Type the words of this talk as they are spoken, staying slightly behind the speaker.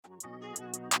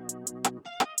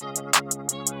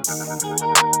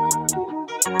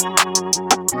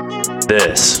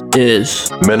This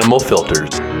is Minimal Filters.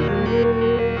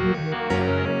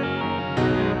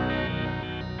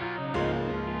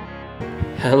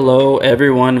 Hello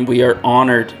everyone, we are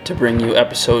honored to bring you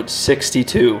episode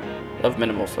 62 of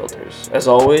Minimal Filters. As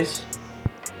always,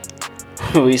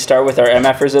 we start with our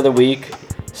MFers of the week,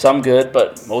 some good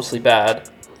but mostly bad.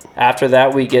 After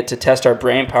that, we get to test our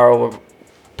brain power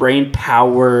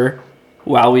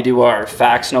while we do our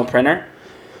Fax No Printer.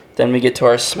 Then we get to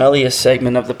our smelliest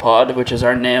segment of the pod, which is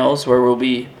our nails, where we'll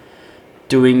be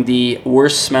doing the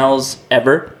worst smells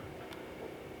ever.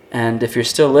 And if you're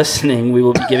still listening, we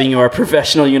will be giving you our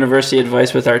professional university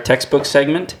advice with our textbook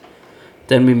segment.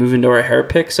 Then we move into our hair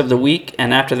picks of the week.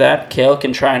 And after that, Kale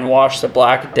can try and wash the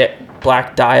black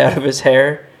dye out of his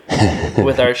hair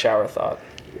with our shower thought.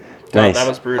 Nice. That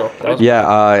was brutal.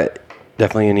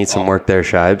 Definitely gonna need some work there,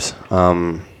 Shibes.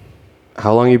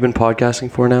 How long have you been podcasting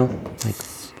for now? Like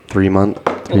 4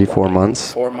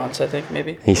 months? 4 months, I think,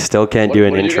 maybe. He still can't do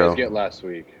an intro. What did you guys get last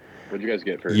week? What did you guys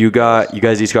get for? You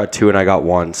guys each got 2 and I got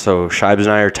 1. So Shibes and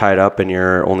I are tied up, and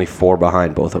you're only 4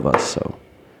 behind both of us. So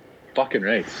fucking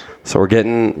right. So we're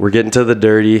getting to the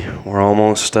dirty. We're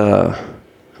almost I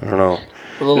don't know.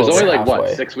 There's only like what,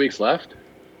 6 weeks left?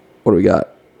 What do we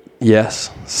got?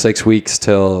 Yes, 6 weeks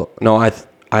till. No,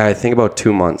 I think about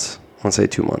 2 months. I want to say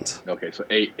 2 months. Okay, so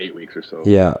eight weeks or so.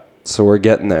 Yeah, so we're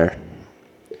getting there.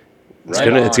 It's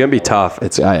gonna be tough.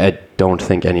 I don't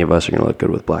think any of us are gonna look good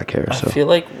with black hair. So I feel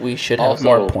like we should have Also,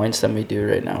 more points than we do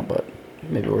right now, but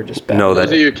maybe we're just bad. No,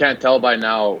 those of you who can't tell by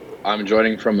now, I'm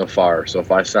joining from afar, so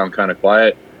if I sound kind of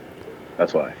quiet,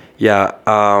 that's why. Yeah,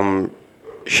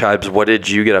 Shibes, what did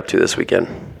you get up to this weekend?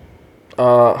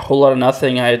 A whole lot of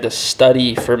nothing. I had to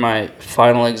study for my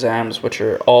final exams, which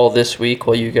are all this week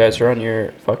while you guys are on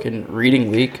your fucking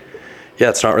reading week. Yeah,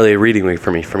 it's not really a reading week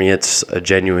for me. For me, it's a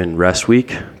genuine rest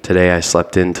week. Today, I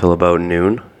slept in till about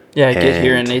noon. Yeah, I get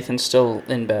here and Nathan's still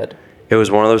in bed. It was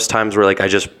one of those times where,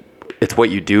 it's what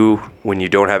you do when you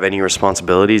don't have any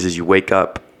responsibilities is you wake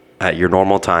up at your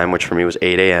normal time, which for me was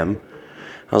 8 a.m.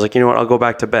 I was like, you know what, I'll go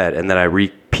back to bed. And then I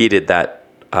repeated that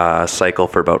cycle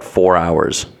for about 4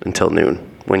 hours until noon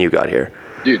when you got here.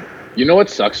 Dude, you know what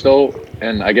sucks though?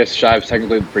 And I guess, Shives,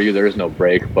 technically for you, there is no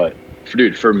break. But,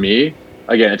 for me,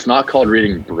 again, it's not called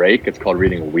reading break. It's called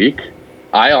reading week.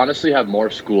 I honestly have more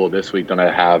school this week than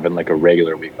I have in like a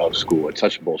regular week of school. It's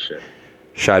such bullshit.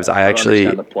 Shibes, I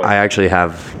actually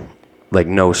have like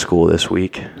no school this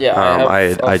week. Yeah, I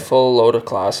have a full load of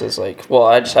classes.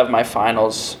 I just have my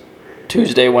finals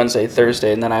Tuesday, Wednesday,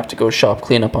 Thursday, and then I have to go shop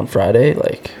cleanup on Friday.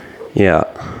 Yeah,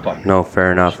 no,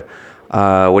 fair enough.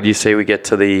 What do you say we get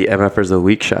to the MFers of the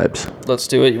week, Shibes? Let's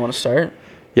do it. You want to start?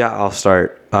 Yeah, I'll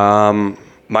start.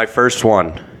 My first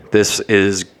one. This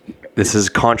is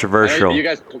controversial. You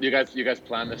guys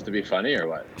plan this to be funny or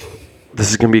what? This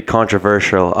is gonna be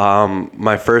controversial.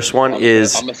 My first one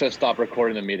is. I'm gonna stop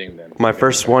recording the meeting then. My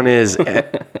first one is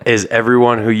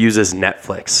everyone who uses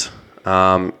Netflix.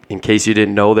 In case you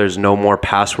didn't know, there's no more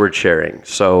password sharing.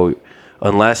 So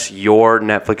unless your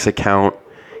Netflix account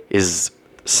is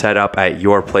set up at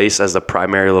your place as the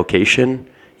primary location,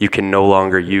 you can no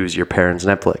longer use your parents'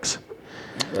 Netflix.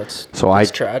 That's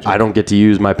tragic. I don't get to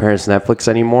use my parents' Netflix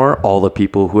anymore. All the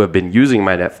people who have been using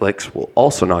my Netflix will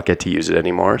also not get to use it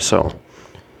anymore. So,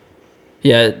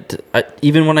 yeah,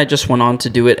 even when I just went on to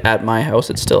do it at my house,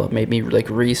 it still made me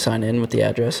re-sign in with the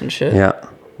address and shit. Yeah.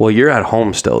 Well, you're at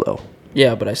home still though.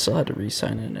 Yeah, but I still had to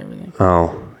re-sign in and everything.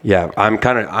 Oh, yeah.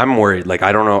 I'm worried.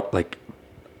 I don't know.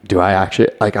 Do I actually?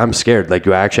 I'm scared.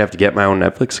 Do I actually have to get my own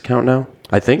Netflix account now?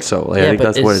 I think so. I think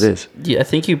that's what it is. Yeah, I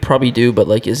think you probably do, but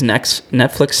is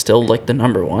Netflix still the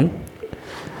number one?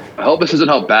 I hope this isn't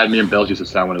how bad me and Bills used to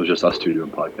sound when it was just us two doing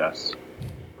podcasts.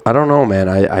 I don't know, man.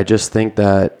 I just think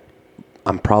that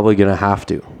I'm probably going to have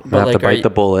to. I'm going to have to bite the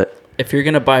bullet. If you're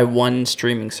going to buy one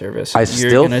streaming service,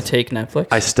 you're going to take Netflix?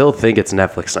 I still think it's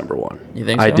Netflix number one. You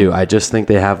think so? I do. I just think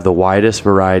they have the widest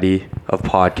variety of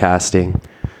podcasting.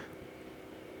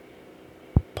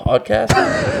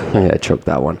 Podcasting? Yeah, I choked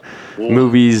that one.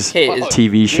 Movies,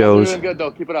 TV shows. You're doing good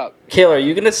though. Keep it up. Kale, are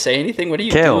you going to say anything? What are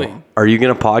you doing? Are you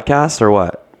going to podcast or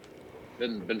what?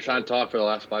 Been trying to talk for the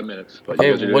last 5 minutes. But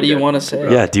okay, what do you want to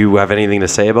say? Yeah, do you have anything to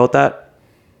say about that?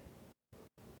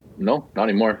 No, not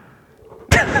anymore.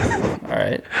 All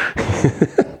right.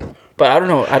 But I don't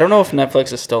know. I don't know if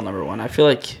Netflix is still number one. I feel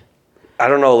like I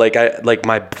don't know.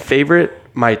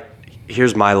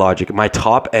 Here's my logic. My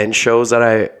top end shows that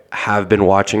I have been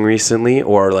watching recently,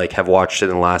 or have watched in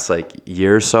the last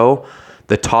year or so,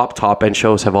 the top end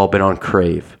shows have all been on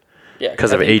Crave. Yeah,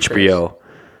 because of HBO.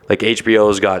 Like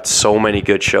HBO's got so many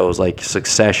good shows like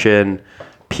Succession,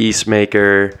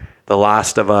 Peacemaker, The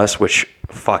Last of Us, which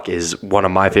is one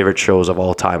of my favorite shows of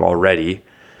all time already.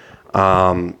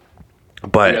 But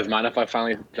You guys mind if I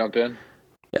finally jump in?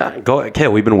 yeah, go ahead.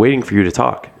 Kale, we've been waiting for you to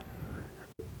talk.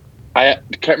 I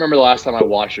can't remember the last time I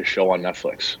watched a show on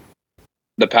Netflix.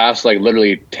 The past, like,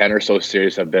 literally 10 or so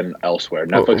series have been elsewhere.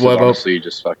 Netflix is honestly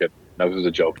just fucking... Netflix is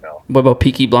a joke now. What about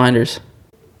Peaky Blinders?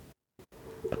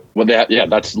 Well,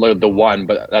 that's the one,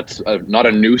 but that's not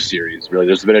a new series, really.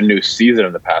 There's been a new season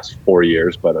in the past 4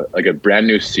 years, but like a brand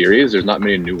new series, there's not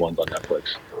many new ones on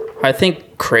Netflix. I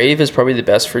think Crave is probably the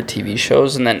best for TV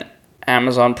shows, and then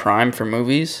Amazon Prime for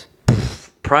movies.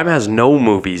 Prime has no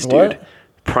movies, dude. What?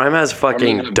 Prime has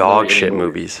fucking dog shit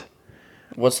movies.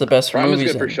 What's the best for Prime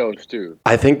movies? is good for then? shows, too.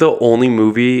 I think the only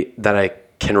movie that I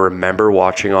can remember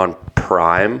watching on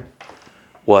Prime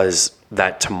was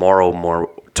that Tomorrow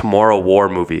War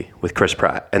movie with Chris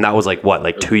Pratt. And that was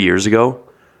like 2 years ago?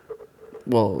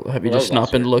 Well, have you just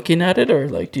not been looking at it, or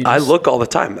like do you? I look all the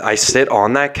time. I sit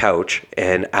on that couch,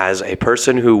 and as a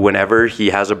person who, whenever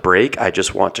he has a break, I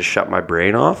just want to shut my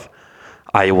brain off,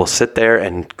 I will sit there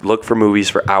and look for movies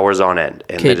for hours on end.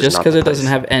 Okay, just because it doesn't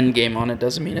have Endgame on it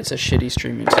doesn't mean it's a shitty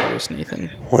streaming service, Nathan.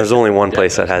 Well, there's only one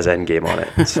place that has Endgame on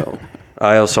it. So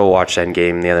I also watched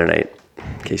Endgame the other night,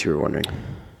 in case you were wondering.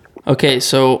 Okay,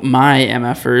 so my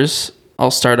MFers, I'll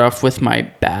start off with my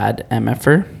bad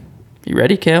MFer. You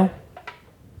ready, Kale?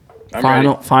 I'm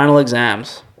ready. Final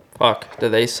exams. Fuck, do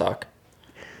they suck?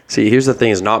 See, here's the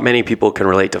thing: is not many people can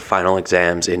relate to final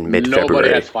exams in mid-February.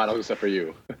 Nobody has finals except for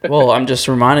you. Well, I'm just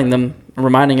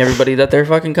reminding everybody that they're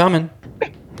fucking coming.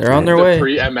 They're on their way.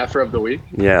 Pre-MFer of the week.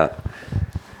 Yeah,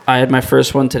 I had my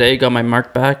first one today, got my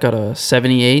mark back, got a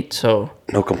 78, so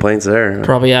no complaints there.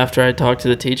 probably after I talk to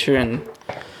the teacher and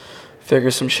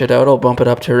figure some shit out, I'll bump it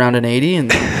up to around an 80,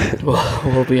 and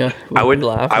we'll be laughing.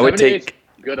 I would take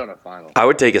good on a final. I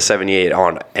would take a 78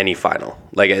 on any final.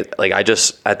 I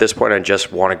just at this point I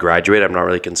just want to graduate. I'm not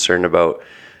really concerned about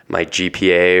my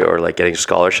GPA or like getting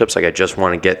scholarships. Like I just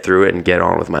want to get through it and get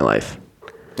on with my life.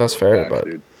 That's fair, but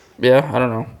dude. yeah, I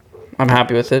don't know. I'm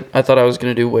happy with it. I thought I was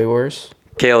gonna do way worse.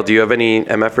 Kale, do you have any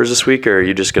MFers this week, or are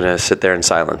you just gonna sit there in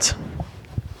silence?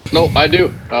 No, I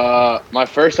do. My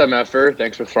first MFer,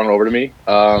 thanks for throwing it over to me,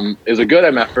 is a good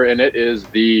MFer, and it is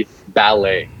the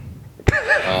ballet.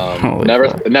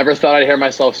 Never thought I'd hear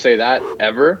myself say that,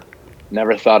 ever.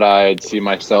 Never thought I'd see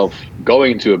myself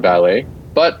going to a ballet,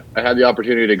 but I had the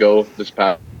opportunity to go this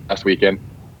past weekend,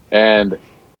 and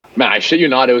man, I shit you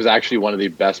not, it was actually one of the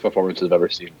best performances I've ever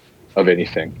seen of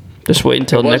anything. Just wait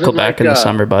until Nickelback like, in the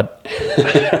summer, bud.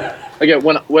 Again,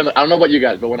 when I don't know about you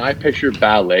guys, but when I picture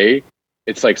ballet,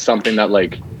 it's like something that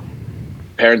like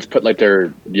parents put like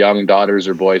their young daughters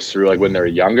or boys through like when they're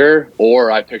younger,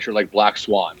 or I picture like Black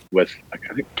Swan with like,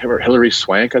 I think Hilary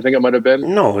Swank, I think it might have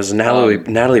been. No, it was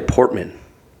Natalie Portman.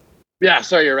 Yeah,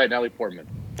 sorry, you're right, Natalie Portman.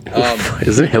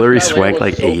 Isn't Hilary Swank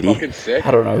like so 80? fucking sick.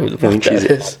 I don't know who the fuck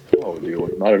that is. Oh,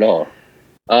 dude, not at all.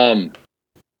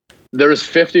 There was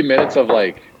 50 minutes of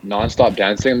like nonstop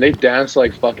dancing. They danced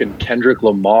like fucking Kendrick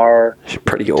Lamar, She's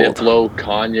pretty old. Diplo,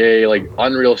 Kanye, like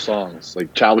unreal songs,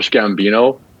 like Childish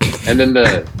Gambino. And then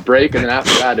the break, and then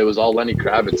after that, it was all Lenny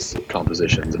Kravitz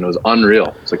compositions, and it was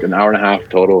unreal. It's like an hour and a half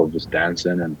total of just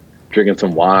dancing and drinking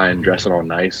some wine, dressing all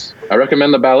nice. I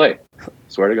recommend the ballet.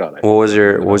 Swear to God. What was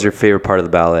your favorite part of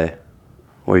the ballet?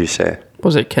 What did you say?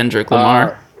 Was it Kendrick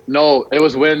Lamar? No, it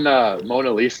was when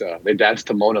Mona Lisa. They danced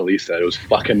to Mona Lisa. It was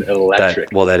fucking electric.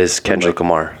 That is Kendrick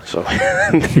Lamar. So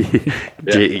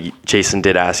Jason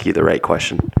did ask you the right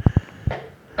question.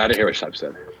 I didn't hear what Shab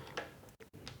said.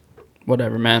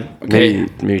 Whatever, man. Okay.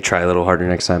 Maybe try a little harder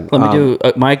next time. Let me do...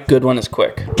 my good one is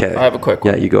quick. Okay. I have a quick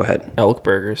one. Yeah, you go ahead. Elk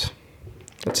burgers.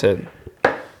 That's it.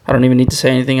 I don't even need to say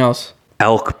anything else.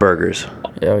 Elk burgers.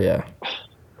 Oh, yeah.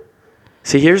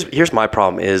 See, here's my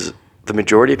problem is the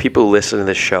majority of people who listen to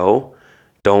this show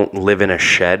don't live in a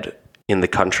shed in the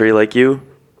country like you,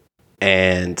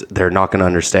 and they're not going to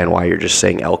understand why you're just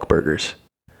saying elk burgers.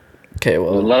 Okay,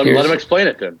 well, let them explain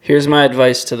it then. Here's my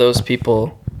advice to those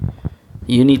people.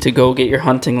 You need to go get your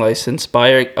hunting license, buy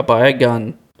a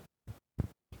gun,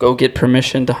 go get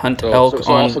permission to hunt elk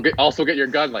on... Also get your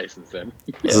gun license then.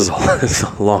 This is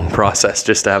a long process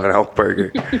just to have an elk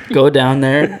burger. Go down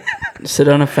there, sit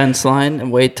on a fence line,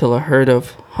 and wait till a herd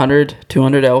of 100,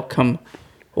 200 elk come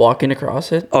walking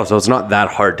across it. Oh, so it's not that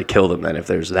hard to kill them then if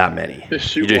there's that many.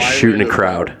 You just shoot in a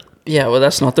crowd. Yeah, well,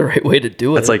 that's not the right way to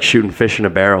do it. That's like shooting fish in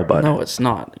a barrel, bud. No, it's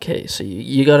not. Okay, so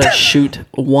you got to shoot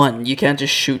one. You can't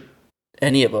just shoot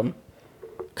any of them.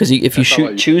 Because if you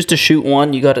choose to shoot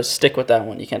one, you got to stick with that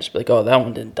one. You can't just be like, oh, that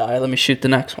one didn't die. Let me shoot the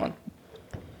next one.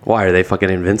 Why are they fucking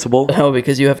invincible? No,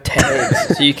 because you have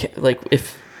tags. So you can't, like,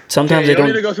 if sometimes You they don't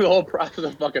don't. need to go through the whole process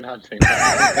of fucking hunting.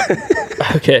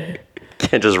 Okay.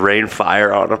 Can't just rain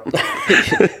fire on them.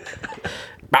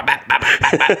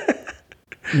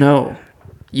 No.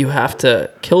 You have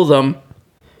to kill them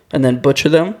and then butcher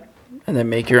them and then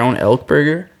make your own elk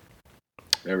burger.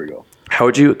 There we go. How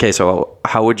would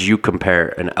you compare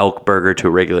an elk burger to a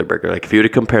regular burger? Like if you were to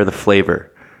compare the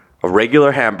flavor of a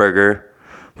regular hamburger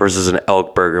versus an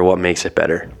elk burger, what makes it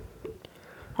better?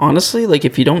 Honestly, like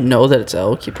if you don't know that it's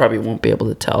elk, you probably won't be able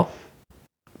to tell.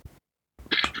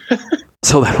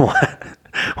 So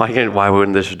then why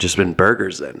wouldn't this have just been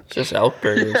burgers then? It's just elk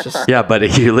burger. It's just Yeah,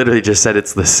 but you literally just said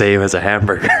it's the same as a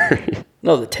hamburger.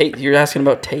 no, the taste. You're asking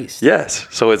about taste. Yes.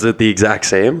 So is it the exact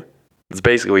same? It's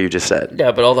basically what you just said.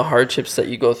 Yeah, but all the hardships that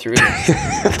you go through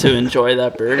to enjoy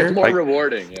that It's burger. more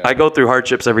rewarding. Yeah. I go through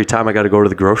hardships every time I got to go to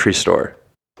the grocery store.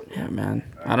 Yeah, man.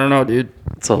 I don't know, dude.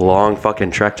 It's a long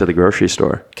fucking trek to the grocery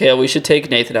store. Kale, we should take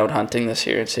Nathan out hunting this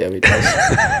year and see how he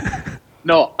does.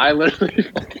 No, I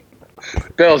literally.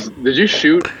 Bills, did you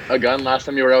shoot a gun last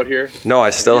time you were out here? No, I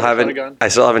still you ever shot a haven't. gun? I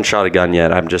still haven't shot a gun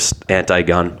yet. I'm just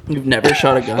anti-gun. You've never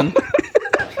shot a gun?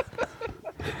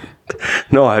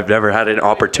 No, I've never had an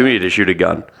opportunity to shoot a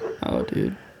gun. Oh,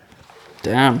 dude.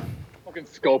 Damn. Fucking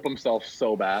scope himself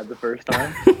so bad the first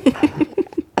time.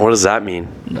 What does that mean?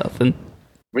 Nothing.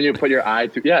 When you put your eye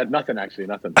to. Yeah, nothing actually,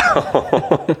 nothing.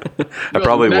 I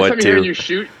probably Next time would you hear too. you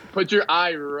shoot, put your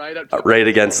eye right up to Right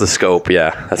against the scope.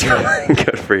 Yeah, that's probably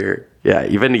good for your. Yeah,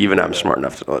 even I'm smart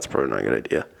enough to know that's probably not a good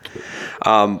idea.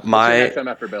 My next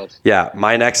MF for Bills. Yeah,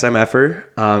 my next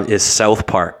MFer is South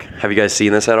Park. Have you guys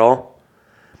seen this at all?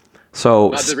 So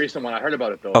Not the recent one. I heard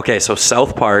about it though. okay, so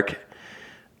South Park,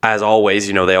 as always,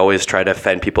 they always try to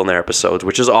offend people in their episodes,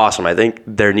 which is awesome. I think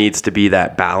there needs to be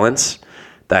that balance,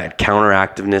 that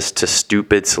counteractiveness to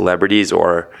stupid celebrities,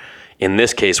 or in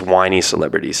this case, whiny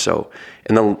celebrities. So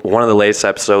in one of the latest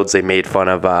episodes, they made fun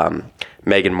of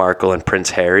Meghan Markle and Prince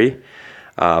Harry.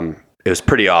 It was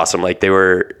pretty awesome. Like they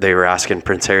were asking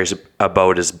Prince Harry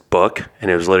about his book, and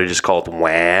it was literally just called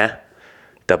Wah.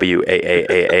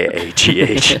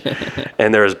 WAAAAAGH.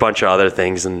 And there was a bunch of other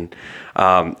things. And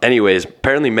anyways,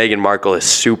 apparently Meghan Markle is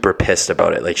super pissed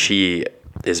about it. Like she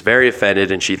is very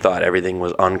offended and she thought everything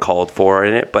was uncalled for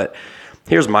in it. But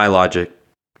here's my logic.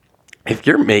 If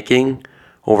you're making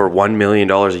over $1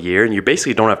 million a year and you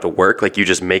basically don't have to work, like you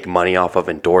just make money off of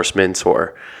endorsements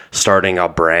or starting a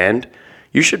brand,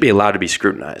 you should be allowed to be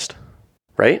scrutinized,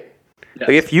 right? Yes.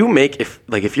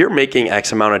 Like if you're making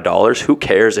X amount of dollars, who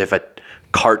cares if a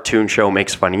cartoon show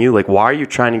makes fun of you? Like, why are you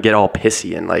trying to get all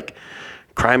pissy and like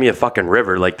cry me a fucking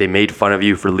river? Like they made fun of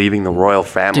you for leaving the royal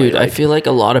family. Dude, I feel like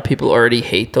a lot of people already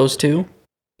hate those two,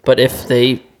 but if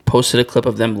they posted a clip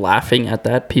of them laughing at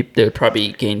that, they would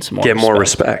probably gain some more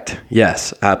respect.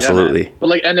 Yes, absolutely. Yeah, but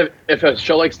like, and if a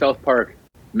show like South Park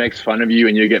makes fun of you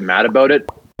and you get mad about it,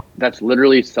 that's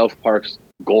literally South Park's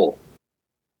goal.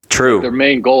 True. Their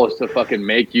main goal is to fucking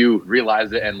make you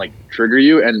realize it and like trigger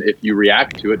you, and if you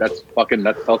react to it, that's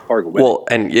South Park winning. Well,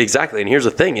 and exactly, and here's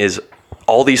the thing: is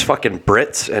all these fucking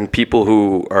Brits and people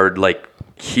who are like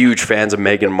huge fans of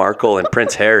Meghan Markle and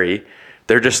Prince Harry,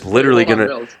 they're just literally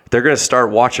gonna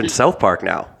start watching South Park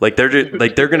now. Like they're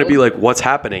gonna be like, "What's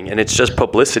happening?" And it's just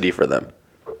publicity for them.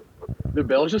 The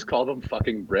Bills just call them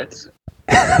fucking Brits.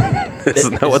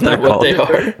 Isn't that what they're called? They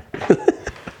are?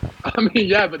 I mean,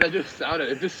 yeah, but it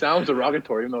just sounds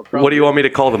derogatory. Even though what do you want me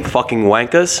to call them? Fucking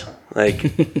wankas? Like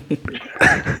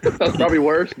that's probably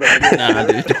worse. But nah,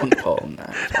 dude, don't call them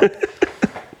that.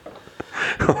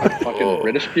 Fucking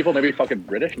British people, maybe fucking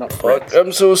British, not Brits.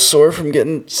 I'm so sore from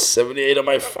getting 78 on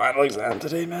my final exam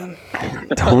today, man.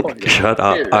 Don't shut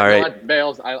up. Here, all right,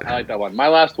 Bales. I like that one. My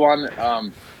last one.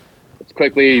 It's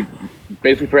quickly,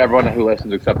 basically for everyone who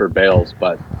listens except for Bales,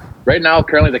 but. Right now,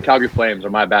 currently, the Calgary Flames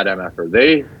are my bad MFer.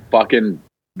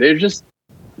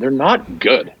 They're not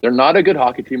good. They're not a good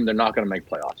hockey team. They're not going to make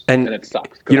playoffs. And it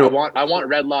sucks. I want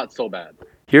Red Lot so bad.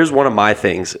 Here's one of my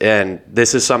things, and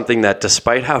this is something that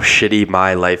despite how shitty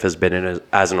my life has been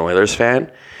as an Oilers fan,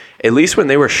 at least when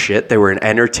they were shit, they were an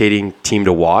entertaining team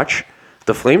to watch.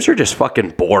 The Flames are just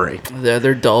fucking boring.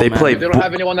 They're dull, They man. don't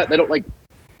have anyone that they don't like.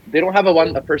 They don't have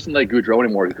a person like Goudreau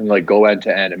anymore who can like go end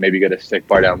to end and maybe get a sick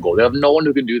bar down goal. They have no one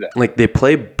who can do that. Like they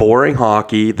play boring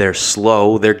hockey. They're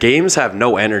slow. Their games have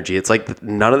no energy. It's like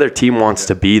none of their team wants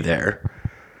to be there.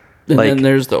 And then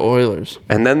there's the Oilers.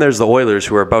 And then there's the Oilers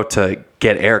who are about to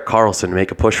get Erik Karlsson to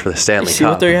make a push for the Stanley See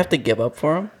Cup. what they have to give up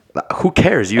for him? Who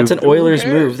cares? That's an Oilers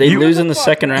move. They lose in the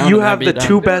second round. You have the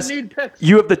two best.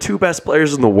 You have the two best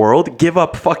players in the world. Give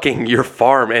up fucking your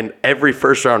farm and every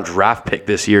first round draft pick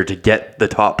this year to get the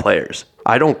top players.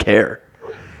 I don't care.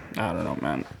 I don't know,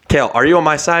 man. Kale, are you on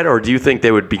my side, or do you think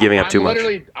they would be giving up too much?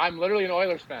 I'm literally an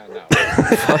Oilers fan now.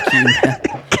 Fuck you, man.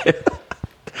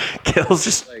 Kale's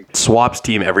just swaps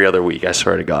team every other week. I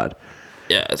swear to God.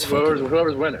 Yeah, it's Whoever's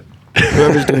winning.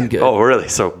 whoever's doing good. Oh, really?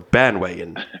 So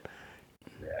bandwagon.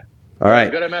 All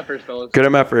right. Good MFers, fellas. Good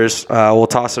MFers. We'll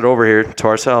toss it over here to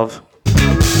ourselves.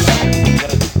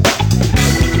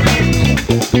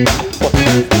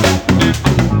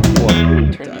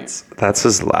 That's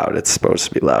as loud. It's supposed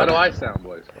to be loud. How do I sound,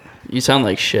 boys? You sound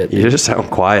like shit. You just sound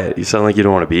quiet. You sound like you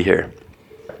don't want to be here.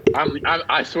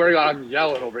 I swear to God, I'm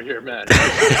yelling over here, man.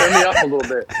 Turn me up a little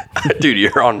bit. Dude,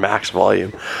 you're on max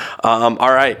volume. All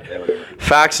right.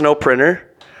 Fax No Printer.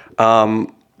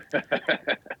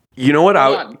 You know what?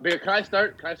 Can I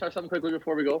start something quickly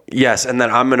before we go? Yes, and then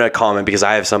I'm going to comment because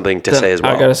I have something to say as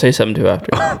well. I got to say something too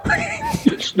after.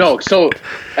 No, so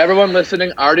everyone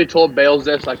listening, I already told Bales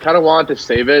this. I kind of wanted to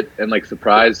save it and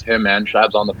surprise him and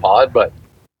Shabs on the pod, but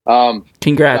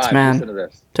congrats, guys, man. listen to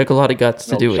this. Took a lot of guts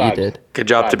to do what you did. Good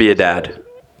job to be a dad.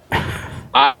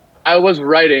 I was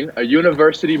writing a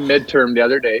university midterm the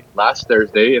other day, last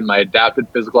Thursday, in my adapted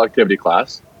physical activity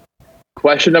class.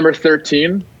 Question number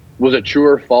 13 was a true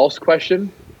or false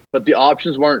question, but the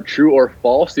options weren't true or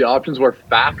false. The options were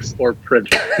fax or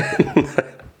printer.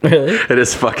 Really? It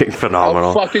is fucking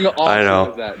phenomenal. How fucking awesome I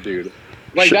know. is that, dude?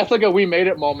 That's like a we made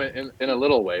it moment in a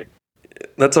little way.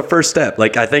 That's a first step.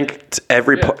 I think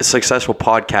every successful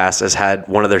podcast has had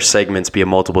one of their segments be a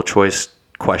multiple choice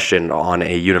question on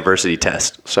a university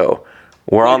test. So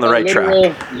we're on the right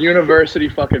track. University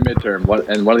fucking midterm.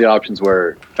 And one of the options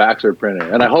were fax or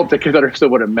printer. And I hope the kids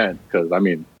understood what it meant. Because, I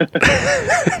mean,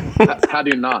 how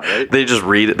do you not, right? They just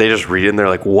read it. And they're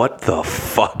like, what the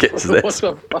fuck is this? What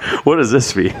the fuck? What does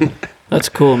this mean? That's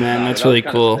cool, man. That's really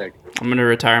cool. Sick. I'm going to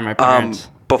retire my parents.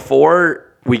 Before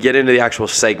we get into the actual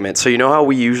segment, so you know how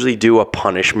we usually do a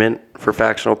punishment for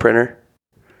Fax No Printer?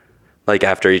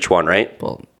 After each one, right?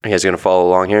 Well, you guys going to follow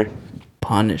along here?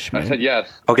 Punishment. I said yes.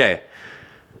 Okay.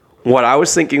 What I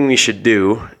was thinking we should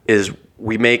do is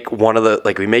we make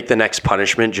we make the next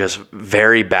punishment just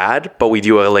very bad, but we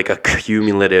do a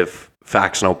cumulative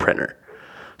Fax No Printer.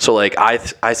 So I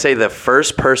say the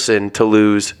first person to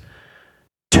lose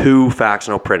 2 Fax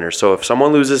No Printers. So if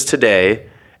someone loses today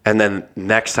and then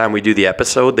next time we do the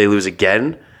episode they lose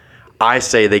again, I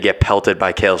say they get pelted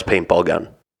by Kale's paintball gun.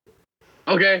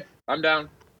 Okay, I'm down.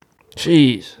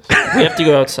 Jeez. We have to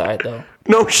go outside though.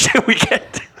 No shit, we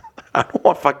can't. I don't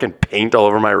want fucking paint all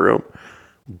over my room.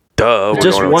 Duh.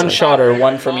 Just one shot or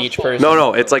one from each person.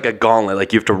 No, it's like a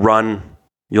gauntlet. You have to run.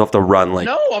 You'll have to run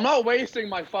No, I'm not wasting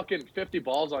my fucking 50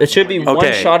 balls on it. Should be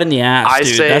one shot in the ass,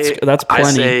 dude. That's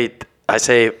plenty. I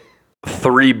say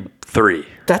 3.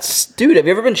 Dude, have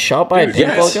you ever been shot by a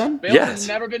paintball gun? Yes.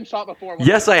 Never been shot before.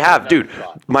 Yes, I have, dude.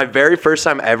 My very first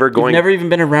time ever going. You've never even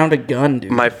been around a gun,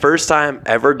 dude. My first time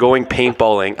ever going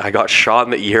paintballing, I got shot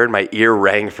in the ear and my ear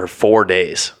rang for 4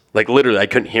 days. Literally, I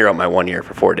couldn't hear out my one ear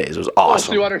for 4 days. It was awesome.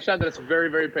 So you understand that it's very,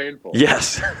 very painful.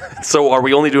 Yes. So are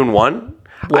we only doing one?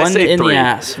 One I say in 3. the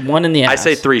ass. One in the ass. I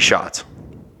say 3 shots.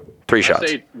 3 shots. I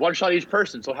say 1 shot each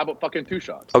person. So how about fucking 2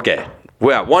 shots? Okay.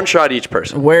 Well, yeah, 1 shot each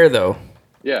person. Where though?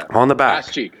 Yeah. On the back.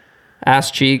 Ass cheek.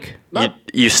 Ass cheek.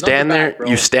 You stand there.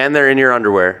 You stand there in your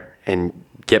underwear and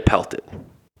get pelted.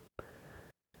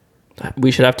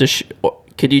 We should have to.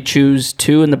 Could you choose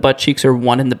 2 in the butt cheeks or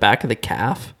 1 in the back of the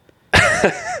calf?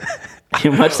 How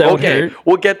much that would hurt?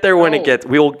 We'll get there when it gets.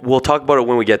 We'll talk about it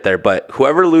when we get there. But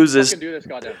whoever loses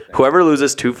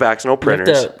 2 Fax No Printers.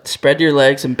 You have to spread your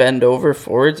legs and bend over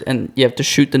forwards, and you have to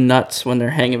shoot the nuts when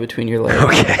they're hanging between your legs.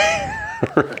 Okay.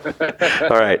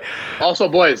 All right. Also,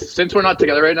 boys, since we're not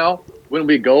together right now, when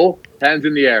we go, hands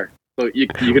in the air. So you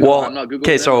can. Well, I'm not Googling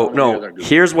okay. So no.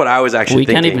 Here's what I was actually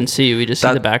thinking. We can't even see you. We just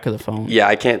see the back of the phone. Yeah,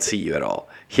 I can't see you at all.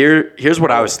 Here's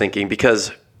what I was thinking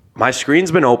because my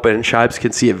screen's been open. Shibes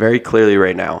can see it very clearly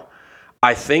right now.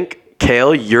 I think,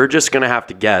 Kale, you're just going to have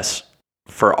to guess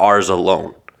for ours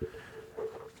alone.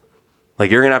 You're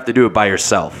going to have to do it by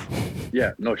yourself.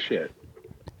 Yeah, no shit.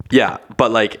 Yeah,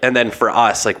 but and then for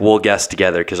us, we'll guess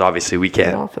together because obviously we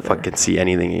can't fucking see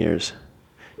anything in yours.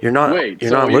 You're not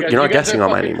guessing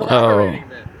on mine anymore. Oh.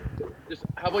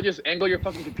 How about just angle your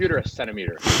fucking computer a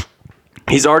centimeter?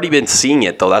 He's already been seeing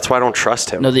it though. That's why I don't trust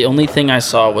him. No, the only thing I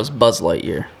saw was Buzz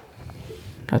Lightyear.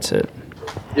 That's it.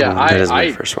 Yeah, that is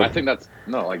my first one. I think that's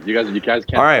you guys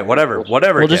can't. All right, whatever.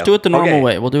 We'll just do it the normal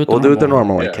way. We'll do it the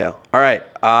normal way, Kale. All right,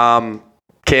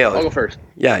 Kale. I'll go first.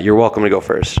 Yeah, you're welcome to go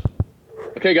first.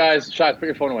 Okay, guys, Shai, put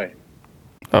your phone away.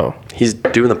 Oh, He's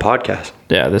doing the podcast.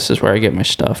 yeah, this is where I get my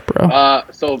stuff, bro.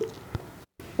 So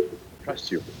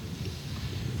trust you.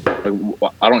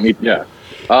 I don't need. Yeah.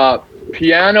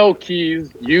 Piano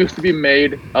keys used to be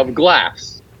made of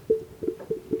glass.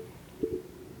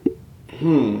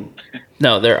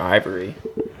 No, they're ivory.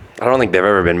 I don't think they've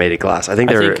ever been made of glass. I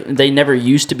think They never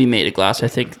used to be made of glass. I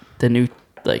think the newer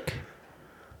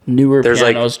There's,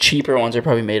 pianos, cheaper ones are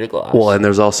probably made of glass. Well, and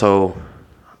there's also,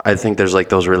 I think there's like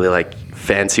those really like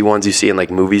fancy ones you see in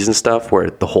like movies and stuff where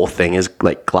the whole thing is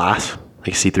like glass,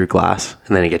 like see-through glass,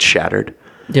 and then it gets shattered.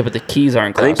 Yeah, but the keys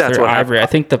aren't glass. I think that's They're what ivory. I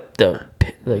think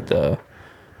the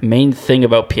main thing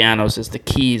about pianos is the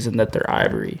keys and that they're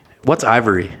ivory. What's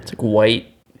ivory? It's like white.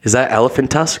 Is that elephant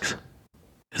tusks?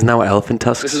 Isn't that what elephant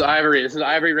tusks? This is ivory. This is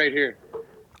ivory right here.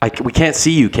 We can't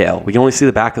see you, Kale. We can only see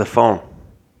the back of the phone.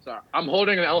 Sorry, I'm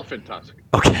holding an elephant tusk.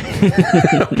 Okay.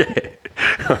 Okay.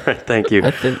 All right. Thank you.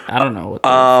 I don't know what.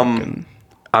 I'm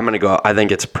gonna go. I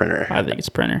think it's printer. I think it's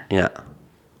printer. Yeah.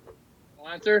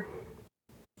 Answer.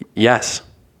 Yes.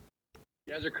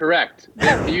 You guys are correct.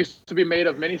 It used to be made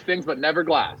of many things, but never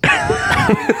glass.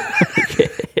 I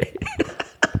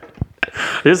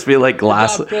just feel like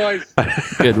glass. Good job,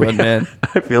 boys. Good one, man.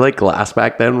 I feel like glass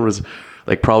back then was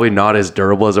like probably not as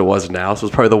durable as it was now. So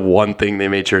it's probably the one thing they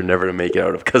made sure never to make it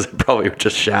out of because it probably would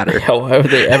just shatter. Yeah, why would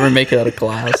they ever make it out of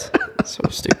glass? So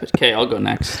stupid. Okay, I'll go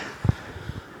next.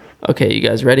 Okay, you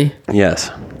guys ready?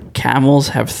 Yes. Camels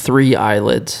have 3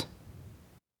 eyelids.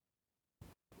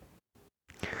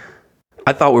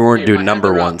 I thought we weren't Hey, doing my number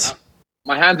hands are ones. up.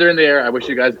 My hands are in the air. I wish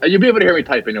you guys. You'll be able to hear me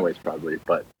type anyways, probably.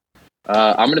 But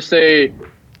I'm gonna say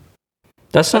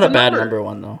That's not a bad number. number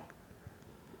one, though.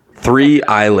 3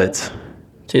 eyelids.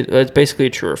 See, it's basically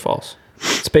true or false.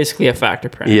 It's basically a factor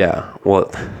printer. Yeah.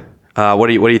 Well, what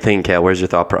do you think, Kale? Where's your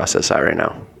thought process at right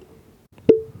now?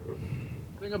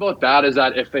 the thing about that is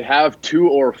that if they have 2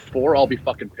 or 4, I'll be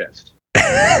fucking pissed.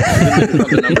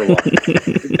 It's number one.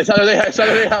 It's either they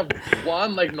have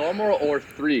 1 like normal or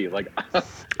 3 like.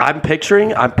 I'm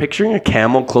picturing a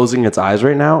camel closing its eyes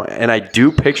right now, and I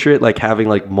do picture it like having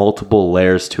like multiple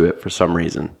layers to it for some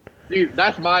reason. Dude,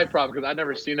 that's my problem because I've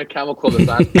never seen a camel close its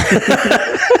eyes.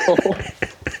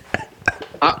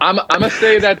 I'm gonna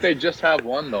say that they just have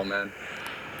 1 though, man.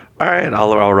 All right,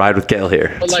 I'll ride with Kale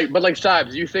here. But like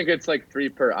Shibes, do you think it's like 3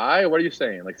 per eye? What are you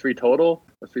saying? Like 3 total?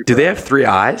 Or 3 Do per they eye? have 3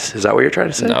 eyes? Is that what you're trying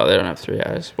to say? No, they don't have 3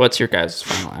 eyes. What's your guys'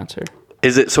 final answer?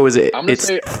 Is it I'm gonna it's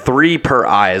say- 3 per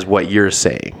eye is what you're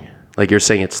saying? Like you're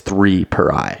saying it's 3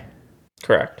 per eye.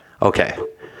 Correct. Okay.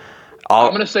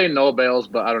 I'm gonna say no, Bales,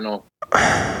 but I don't know.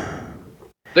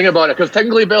 Think about it, because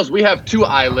technically, Bales, we have 2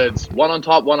 eyelids, 1 on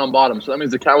top, 1 on bottom. So that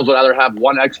means the camels would either have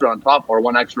 1 extra on top or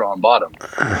 1 extra on bottom.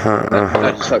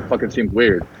 That just like, fucking seems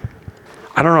weird.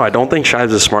 I don't know. I don't think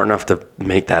Shives is smart enough to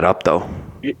make that up though.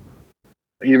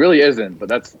 He really isn't, but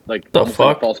that's like The almost like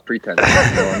fuck? a false pretense. You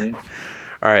know what I mean? All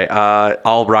right.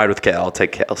 I'll ride with Kale. I'll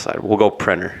take Kale's side. We'll go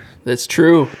printer. That's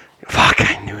true. Fuck,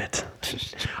 I knew it.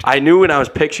 I knew when I was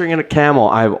picturing a camel,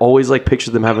 I've always like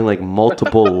pictured them having like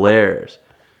multiple layers.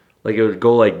 Like it would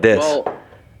go like this, Well,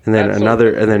 and then that's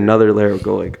so- another layer would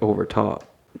go like over top.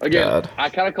 again, God. I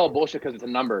kind of call bullshit because it's a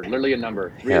number, literally a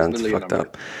number. 3 Yeah, is it's literally a fucked number.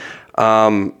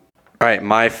 up. All right,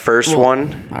 my first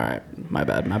one, All right. My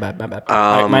bad.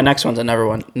 My next one's a number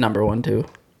one too.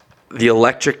 the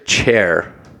electric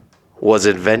chair was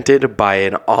invented by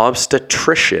an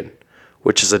obstetrician,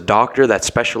 which is a doctor that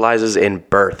specializes in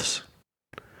births.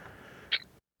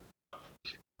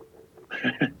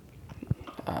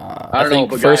 I don't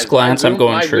think know, but first guys, glance, I'm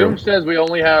going my true. Zoom says we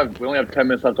only have 10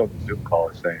 minutes left on the Zoom call.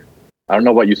 It's saying. I don't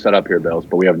know what you set up here, Bales,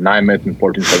 but we have 9 minutes and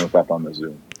 14 seconds left on the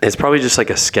Zoom. It's probably just like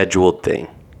a scheduled thing.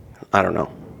 I don't know.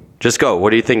 Just go.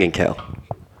 What are you thinking, Kale?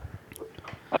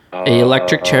 A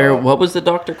electric chair. What was the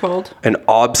doctor called? An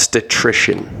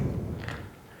obstetrician.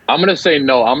 I'm gonna say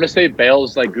no. I'm gonna say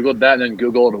Bales like Googled that and then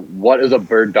Googled what is a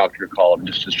bird doctor called.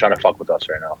 Just trying to fuck with us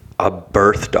right now. A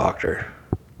birth doctor.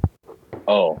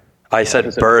 Oh, I said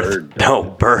just said birth. bird. No,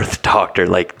 birth doctor.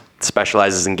 Like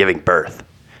specializes in giving birth.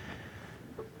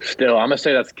 still, I'm gonna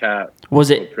say that's cat. Was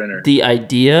it Printer. the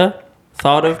idea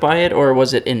thought of by it, or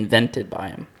was it invented by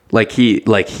him? Like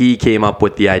he came up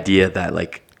with the idea that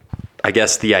like, I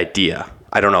guess the idea.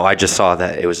 I don't know. I just saw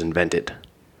that it was invented.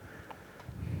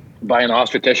 By an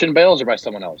obstetrician, Bales, or by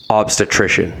someone else?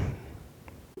 Obstetrician.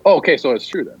 Oh, okay, so it's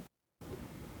true then.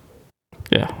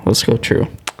 Yeah, let's go true.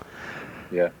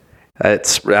 Yeah.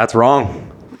 That's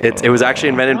wrong. It was actually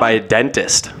invented by a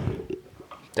dentist.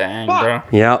 Dang, Fuck.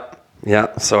 bro.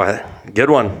 Yeah. So good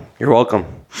one. You're welcome.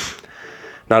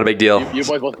 Not a big deal. You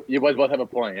boys both have a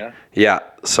point, yeah. Yeah.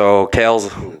 So Kale's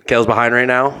behind right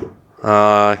now.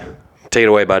 Take it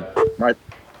away, bud. Right.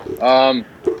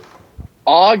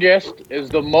 August is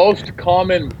the most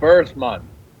common birth month.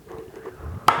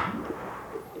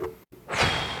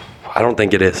 I don't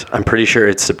think it is. I'm pretty sure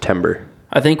it's September.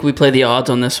 I think we play the odds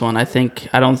on this one. I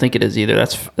don't think it is either.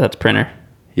 That's printer.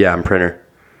 Yeah, I'm printer.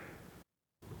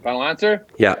 Final answer?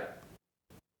 Yeah.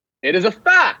 It is a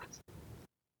fact.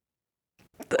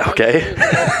 Okay.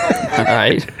 All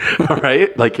right. All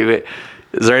right. Like, is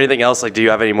there anything else? Like, do you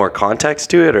have any more context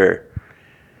to it, or?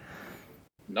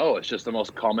 No, it's just the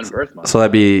most common birth month. So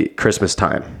that'd be Christmas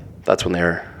time. That's when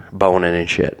they're boning and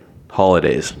shit.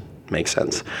 Holidays. Makes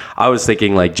sense. I was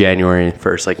thinking like January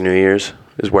 1st, like New Year's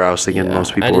is where I was thinking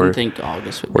most people I were. didn't think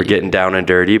August would We're be. getting down and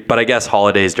dirty. But I guess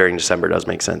holidays during December does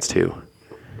make sense too.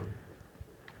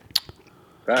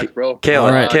 Facts, bro. Kale,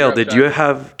 All right. Kale, did you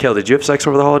have sex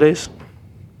over the holidays?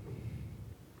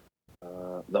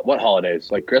 What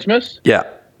holidays? Like Christmas? Yeah.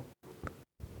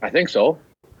 I think so.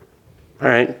 All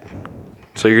right.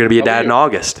 So you're gonna be a How dad about in you?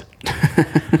 August.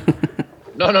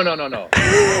 No.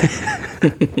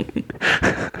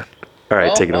 All right,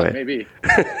 Well, take it away. Maybe.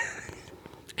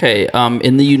 Okay,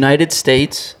 in the United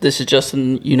States, this is just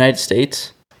in the United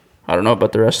States. I don't know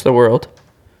about the rest of the world.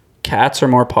 Cats are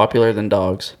more popular than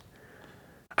dogs.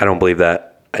 I don't believe that.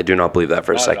 I do not believe that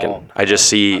for a Not at all. second. I just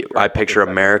see. I picture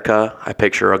America. I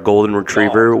picture a golden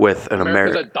retriever with an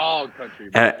America's American. a dog country,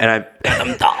 bro.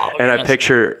 And I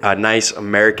picture a nice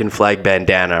American flag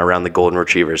bandana around the golden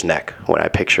retriever's neck when I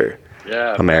picture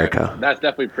Yeah, America. man. That's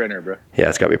definitely printer, bro. Yeah,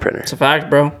 it's got to be printer. It's a fact,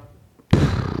 bro.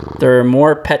 There are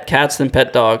more pet cats than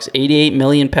pet dogs. 88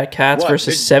 million pet cats What?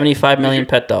 versus 75 million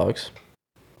pet dogs.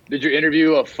 Did you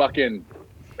interview a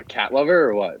cat lover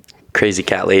or what? Crazy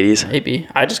cat ladies. Maybe.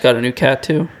 I just got a new cat,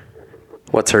 too.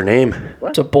 What's her name?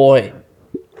 It's a boy.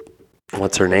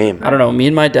 What's her name? I don't know. Me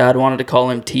and my dad wanted to call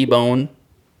him T-Bone.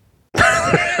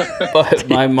 But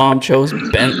my mom chose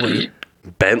Bentley.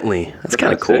 Bentley. That's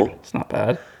kind of That's cool. sick. It's not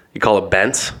bad. You call it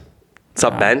Bents? What's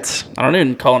up, Bents? I don't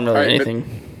even call him really All right, anything,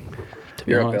 to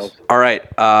be You're up, honest. Bill. All right.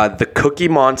 The Cookie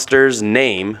Monster's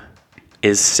name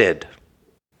is Sid.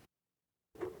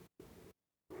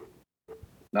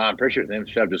 Nah, I'm pretty sure his name's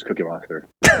Chef, just Cookie Monster.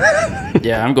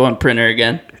 Yeah, I'm going printer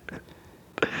again.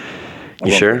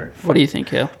 You sure? What do you think,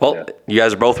 Kale? Well, Yeah. you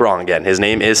guys are both wrong again. His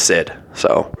name is Sid.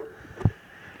 So,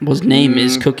 Well, his name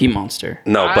is Cookie Monster.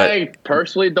 no, but I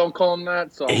personally don't call him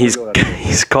that, so I'm he's gonna go with that.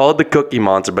 he's called the Cookie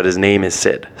Monster, but his name is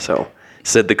Sid. So,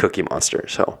 Sid the Cookie Monster.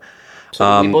 So,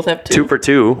 So we both have two. 2 for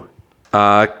 2.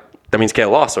 That means Kale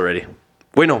lost already.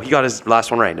 Wait, no, he got his last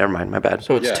one right. Never mind. My bad.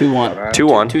 So it's Yeah, 2-1. alright.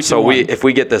 2-1. two, So one. if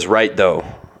we get this right though,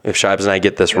 if Shibes and I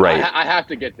get this right, I have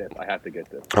to get this.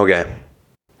 okay.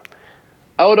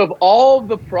 Out of all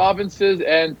the provinces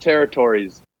and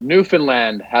territories,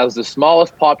 Newfoundland has the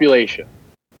smallest population.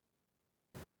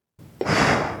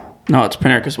 No, it's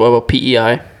printer because what about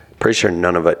PEI? Pretty sure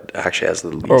none of it actually has the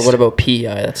least. Or what about PEI?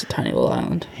 That's a tiny little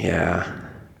island. Yeah,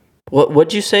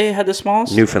 What'd you say had the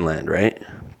smallest? Newfoundland, right?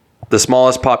 The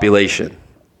smallest population.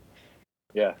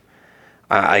 Yeah.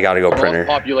 I gotta go Smallest printer.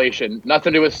 population.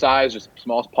 Nothing to do with size, just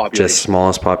smallest population. Just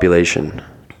smallest population.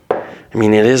 I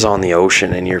mean, it is on the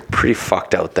ocean, and you're pretty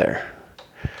fucked out there.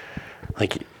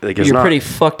 Like it's You're not pretty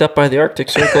fucked up by the Arctic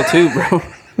Circle too, bro.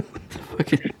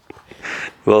 Fucking-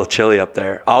 a little chilly up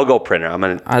there. I'll go printer. I'm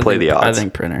gonna play the odds. I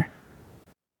think printer.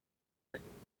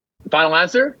 Final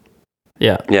answer?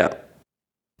 Yeah. Yeah.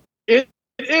 It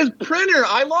is printer.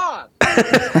 I lost.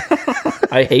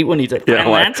 I hate when he's like, Yeah,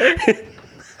 final why? answer?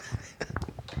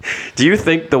 Do you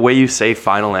think the way you say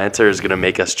final answer is gonna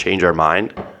make us change our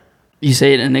mind? You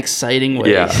say it in an exciting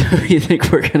way. Yeah. So you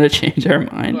think we're going to change our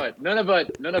mind? But none of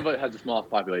it has the smallest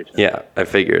population. Yeah, I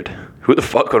figured. Who the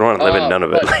fuck would want to live in none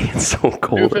of it? but Like, it's so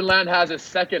cold. Newfoundland has a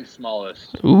second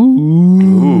smallest.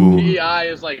 Ooh. PEI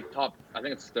is like top. I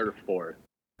think it's third or fourth.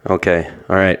 Okay.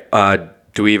 All right.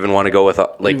 Do we even want to go with do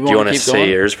you wanna want to keep say going?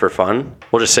 yours for fun?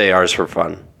 We'll just say ours for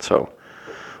fun. So,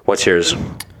 what's yours?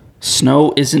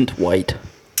 Snow isn't white.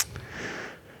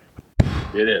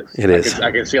 It is. It is.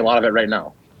 I can see a lot of it right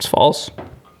now. It's false.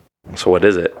 So what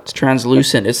is it? It's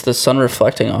translucent. It's the sun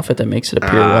reflecting off it that makes it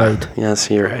appear white. Yes,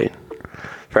 you're right.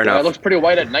 Fair Yeah, it enough. looks pretty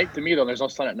white at night to me, though. There's no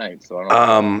sun at night, so I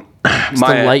don't know. It's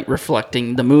the light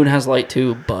reflecting. The moon has light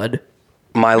too, bud.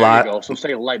 My There you last go. So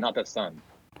say light, not the sun.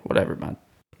 Whatever, man.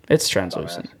 It's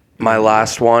translucent. my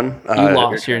last one. You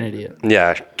lost. You're an idiot.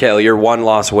 Yeah, Kale, you're one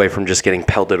loss away from just getting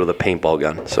pelted with a paintball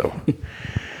gun. So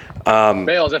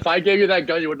Bales, if I gave you that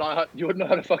gun, you wouldn't know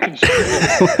how to fucking shoot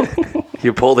it.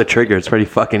 you pull the trigger. It's pretty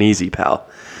fucking easy, pal.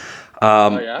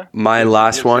 Oh, yeah? My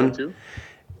last one Too?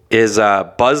 is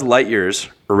Buzz Lightyear's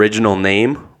original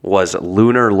name was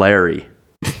Lunar Larry.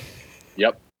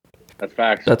 Yep. That's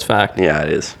facts. That's fact. Yeah,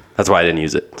 it is. That's why I didn't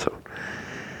use it. So.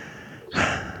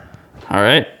 All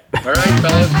right. All right,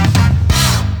 fellas.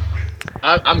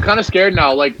 I'm kind of scared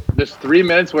now. Like, this 3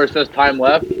 minutes where it says time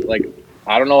left, like,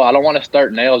 I don't know. I don't want to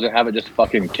start nails and have it just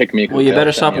fucking kick me. Well, you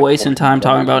better stop wasting time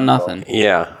talking about nothing.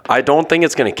 Yeah, I don't think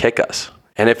it's gonna kick us.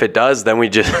 And if it does, then we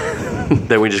just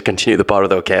continue the pod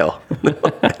without Kale.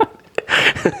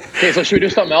 Okay, so should we do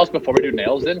something else before we do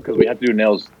nails then? Because we have to do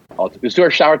nails. Let's do our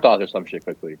shower thoughts or some shit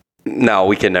quickly. No,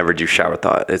 we can never do shower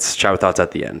thought. It's shower thoughts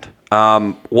at the end.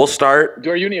 We'll start. Do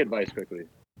our uni advice quickly.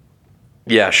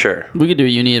 Yeah, sure. We could do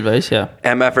uni advice, yeah.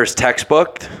 MFers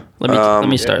Textbook. Let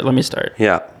me start.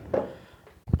 Yeah.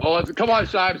 Oh, come on,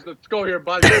 Shives. Let's go here,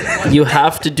 buddy. You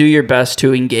have to do your best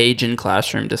to engage in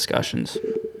classroom discussions.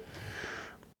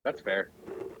 That's fair.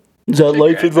 Is that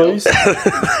life advice?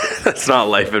 That's not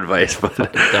life advice, but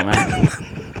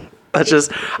Dumbass. that's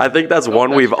just. I think that's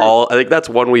one we've all. I think that's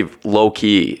one we've low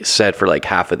key said for like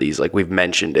half of these. Like we've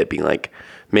mentioned it being like,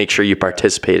 make sure you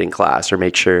participate in class or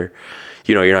make sure,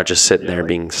 you're not just sitting there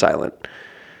being silent.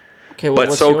 Okay, well, But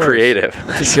what's so yours? creative.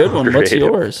 It's a good one. What's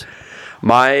yours?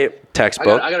 My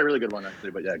textbook. I got a really good one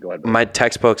actually, but yeah, go ahead. My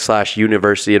textbook /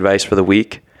 university advice for the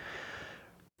week: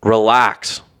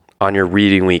 relax on your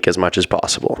reading week as much as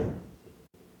possible.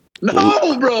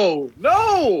 No, bro.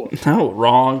 No. No,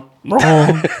 wrong.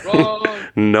 Wrong.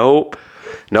 Nope.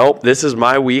 This is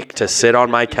my week to sit on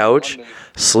my couch,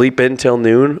 sleep in till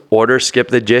noon, skip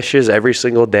the dishes every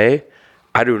single day.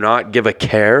 I do not give a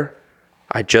care.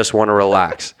 I just want to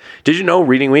relax. Did you know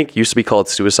reading week used to be called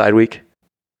suicide week?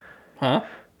 Huh?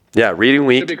 Yeah, reading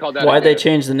week. Why'd they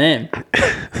change the name?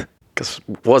 Because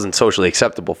it wasn't socially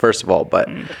acceptable, first of all, but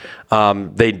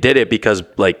they did it because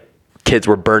like kids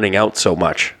were burning out so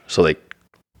much, so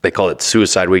they called it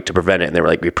suicide week to prevent it, and they were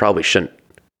like, we probably shouldn't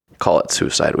call it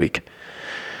suicide week.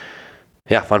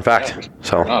 Yeah, fun fact.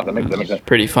 So that makes sense.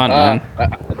 Pretty fun, man.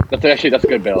 That's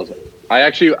good, Bales. I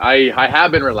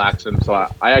have been relaxing, so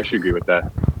I actually agree with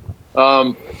that.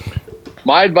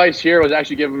 My advice here was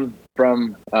actually given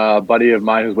from a buddy of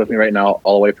mine who's with me right now,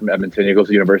 all the way from Edmonton. He goes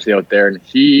to university out there, and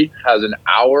he has an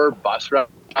hour bus ride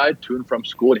to and from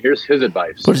school. And here's his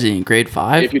advice: What is he in grade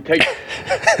 5? if you take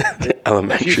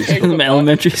elementary school.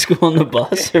 Elementary school on the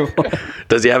bus or what?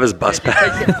 Does he have his bus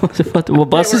back? What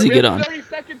bus does he get on? 30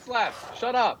 seconds left.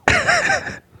 Shut up.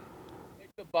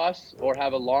 Take the bus or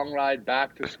have a long ride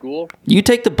back to school. You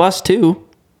take the bus too.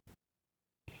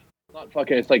 Not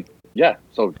fucking. It's like, yeah.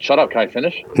 So shut up. Can I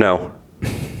finish? No.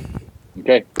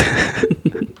 Okay.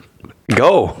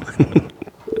 Go.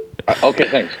 Okay,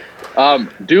 thanks.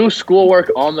 Do schoolwork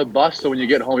on the bus so when you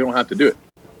get home you don't have to do it.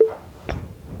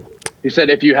 He said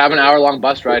if you have an hour-long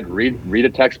bus ride, read a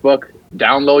textbook,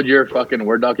 download your fucking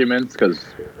Word documents, because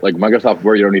like Microsoft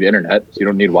Word, you don't need internet, so you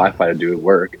don't need Wi-Fi to do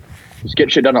work. Just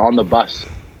get shit done on the bus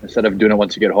instead of doing it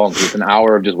once you get home, because it's an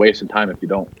hour of just wasting time if you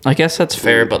don't. I guess that's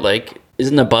fair, but like,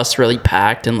 isn't the bus really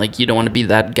packed? And like, you don't want to be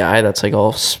that guy that's like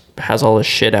has all his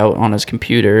shit out on his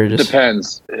computer.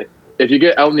 Depends. If you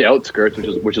get out in the outskirts,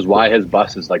 which is why his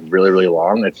bus is like really, really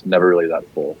long, it's never really that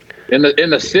full. In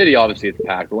the city, obviously it's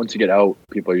packed, but once you get out,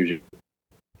 people are usually.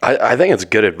 I think it's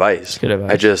good advice.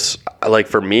 I just like,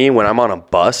 for me, when I'm on a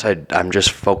bus, I'm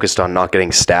just focused on not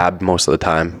getting stabbed most of the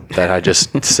time. That I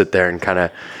just sit there and kind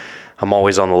of. I'm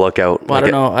always on the lookout. Well,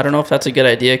 I don't know if that's a good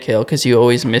idea, Kale, because you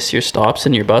always miss your stops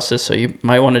in your buses, so you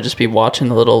might want to just be watching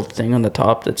the little thing on the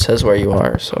top that says where you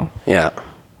are. So yeah.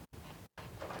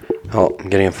 Oh, I'm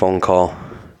getting a phone call.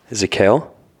 Is it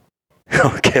Kale?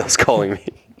 Oh, Kale's calling me.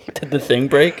 Did the thing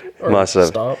break? Or Must have.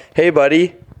 stop? Hey,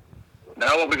 buddy.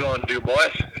 Now what we going to do,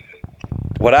 boys?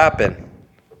 What happened?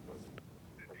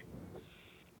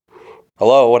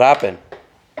 Hello, what happened?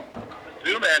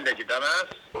 Zoom ended, you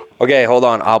dumbass. Okay, hold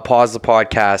on. I'll pause the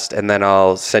podcast and then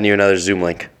I'll send you another Zoom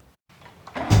link.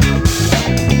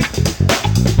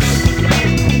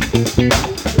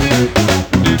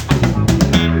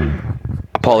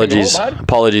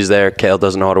 Apologies there. Kale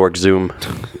doesn't know how to work Zoom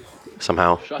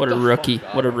somehow. What a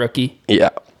rookie. Yeah,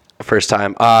 first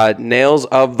time. Nails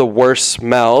of the worst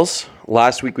smells.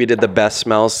 Last week we did the best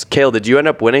smells. Kale, did you end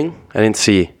up winning? I didn't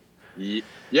see.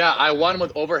 Yeah, I won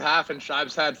with over half, and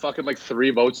Shives had fucking like 3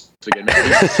 votes to get me.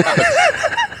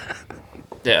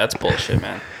 Yeah, that's bullshit,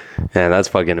 man. Yeah, that's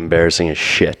fucking embarrassing as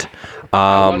shit.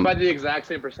 I won by the exact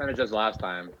same percentage as last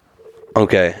time.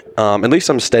 Okay. At least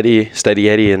I'm steady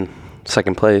Eddie in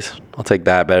second place. I'll take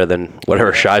that better than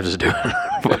whatever Shives is doing.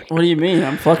 What do you mean?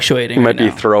 I'm fluctuating. You might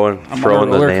be throwing I'm the on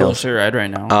a roller nails. coaster ride right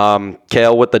now.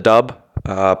 Kale with the dub.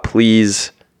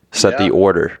 Please set the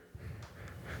order.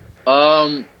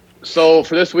 So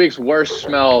for this week's worst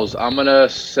smells, I'm gonna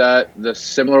set the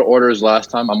similar order as last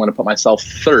time. I'm gonna put myself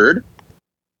third,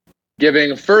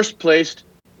 giving first place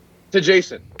to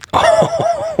Jason.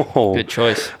 Oh, Good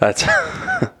choice. That's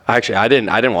actually I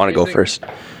didn't want to go first.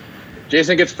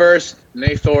 Jason gets first,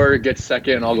 Nathor gets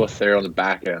second, and I'll go third on the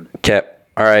back end. Okay.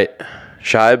 All right.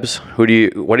 Shibes, what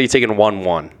are you taking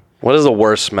 1-1? What is the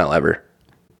worst smell ever?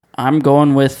 I'm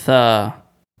going with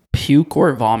puke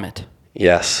or vomit.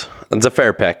 Yes. That's a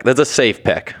fair pick. That's a safe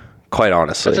pick, quite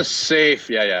honestly. That's a safe,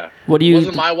 yeah. What do you?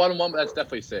 Wasn't my 1-1, but that's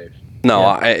definitely safe. No,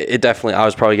 Yeah. I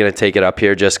was probably going to take it up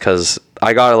here just because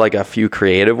I got like a few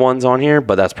creative ones on here,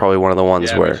 but that's probably one of the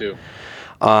ones Yeah, where. me too.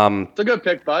 It's a good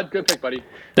pick, bud. Good pick, buddy.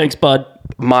 Thanks, bud.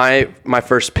 My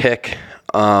first pick,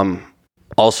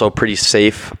 also pretty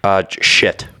safe.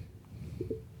 Shit.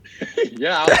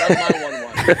 Yeah, that's my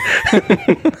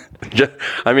 1-1.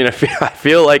 I mean, I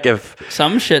feel like if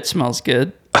Some shit smells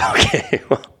good. okay,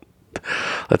 well,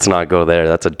 let's not go there.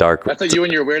 That's a dark. That's like you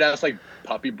and your weird ass like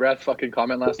puppy breath fucking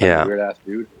comment last time. Yeah. Weird ass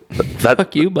dude.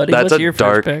 Fuck you, buddy. That's What's a your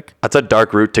dark. first pick? That's a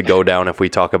dark route to go down if we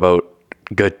talk about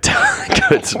good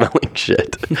smelling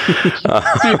shit. Dude,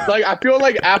 like I feel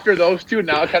like after those two,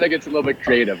 now it kind of gets a little bit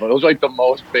creative. But those are like the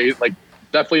most base, like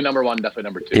definitely number one, definitely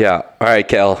number two. Yeah. All right,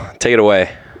 Kale, take it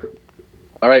away.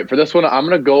 All right, for this one, I'm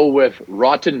gonna go with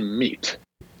rotten meat.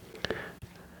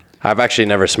 I've actually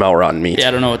never smelled rotten meat. Yeah,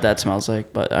 I don't know what that smells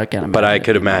like, but I can imagine. But I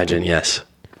could imagine, yes.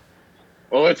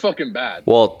 Oh, it's fucking bad.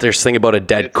 Well, there's thing about a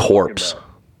dead It's fucking corpse. bad.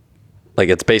 Like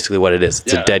it's basically what it is.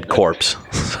 It's Yeah, a dead corpse.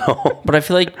 So But I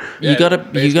feel like Yeah, you gotta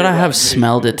basically have rotten meat.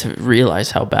 smelled it to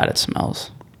realize how bad it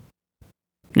smells.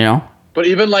 You know? But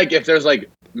even like if there's like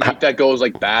meat that goes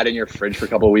like bad in your fridge for a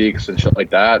couple weeks and shit like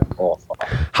that, oh fuck.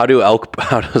 how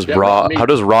does Yeah, but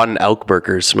meat- rotten elk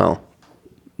burgers smell?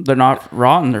 They're not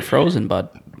rotten, they're frozen, bud.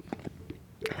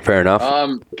 Fair enough.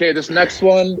 Okay, this next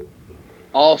one,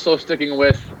 also sticking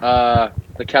with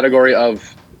the category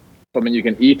of something you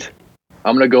can eat.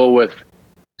 I'm gonna go with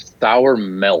sour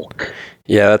milk.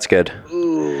 Yeah, that's good.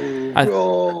 Ooh, I-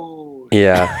 gross.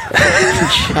 Yeah.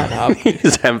 Shut up.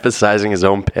 He's emphasizing his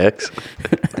own picks.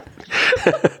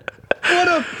 What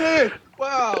a pick!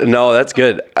 Wow. No, that's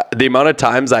good. The amount of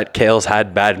times that Kale's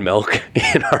had bad milk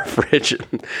in our fridge,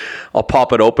 I'll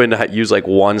pop it open, use like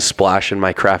one splash in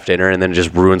my craft dinner, and then it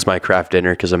just ruins my craft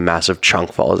dinner because a massive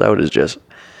chunk falls out. Is just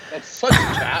That's such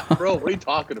chat, bro. What are you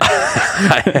talking about?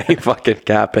 I ain't fucking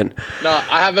capping. No,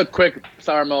 I have a quick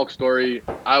sour milk story.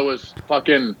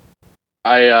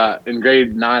 In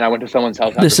grade 9, I went to someone's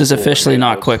house. This after is school, officially and I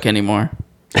not was- quick anymore.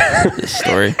 This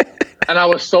story. And I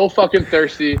was so fucking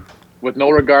thirsty. With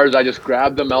no regards, I just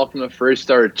grabbed the milk from the fridge,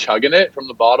 started chugging it from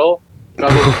the bottle. And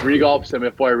I was 3 gulps in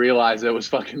before I realized it was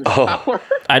fucking sour.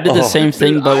 I did the same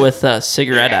thing, dude, but I- with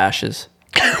cigarette ashes.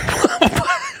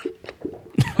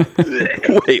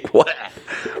 Wait, what?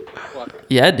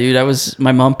 Yeah, dude.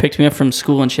 My mom picked me up from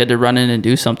school and she had to run in and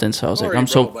do something. So I was like, Sorry, I'm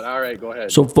bro, so but all right, go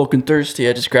ahead. so fucking thirsty.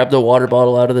 I just grabbed the water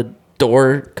bottle out of the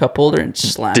door cup holder and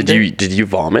slammed it. Did you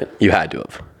vomit? You had to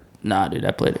have. Nah, dude.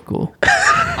 I played it cool.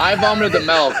 I vomited the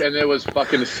milk, and it was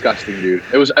fucking disgusting, dude.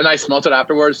 It was, and I smelled it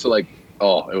afterwards, so like,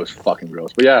 oh, it was fucking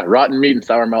gross. But yeah, rotten meat and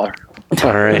sour milk.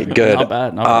 All right, good. Not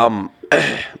bad. Not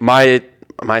bad.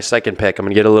 My second pick, I'm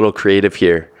gonna get a little creative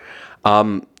here.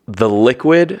 The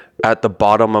liquid at the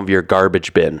bottom of your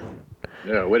garbage bin.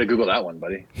 Yeah, way to Google that one,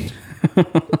 buddy.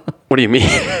 What do you mean?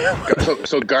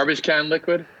 So garbage can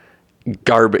liquid.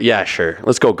 Garbage. Yeah, sure.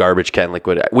 Let's go garbage can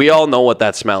liquid. We all know what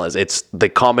that smell is. It's the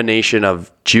combination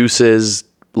of juices,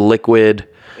 liquid.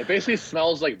 It basically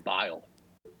smells like bile.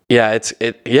 Yeah,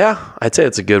 yeah, I'd say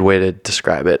it's a good way to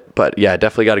describe it. But yeah,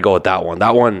 definitely got to go with that one.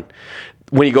 That one,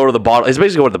 when you go to the bottle, it's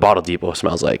basically what the bottle depot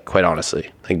smells like, quite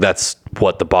honestly. Like that's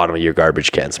what the bottom of your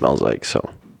garbage can smells like. So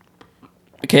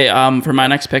Okay. For my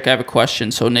next pick, I have a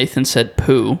question. So Nathan said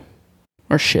poo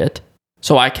or shit.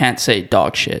 So I can't say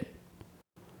dog shit.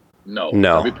 No.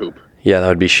 No. That'd be poop. yeah, that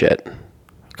would be shit.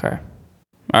 Okay.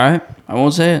 All right. I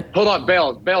won't say it. Hold on,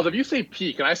 Bales. Bales, if you say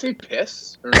pee, can I say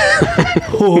piss?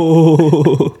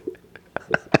 Or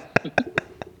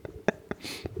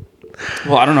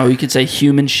Well, I don't know. You could say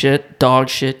human shit, dog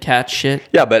shit, cat shit.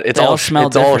 Yeah, but it's They all all smell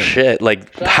it's all different. shit.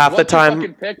 Like half the What's your time,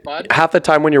 fucking pick, bud? half the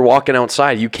time when you're walking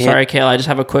outside, you can't. Sorry, Kale. I just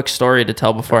have a quick story to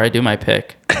tell before I do my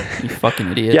pick. You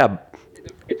fucking idiot. Yeah.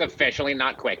 It's officially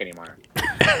not quick anymore.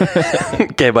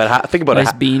 Okay, but think about Nice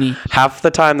it. beanie. Half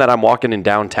the time that I'm walking in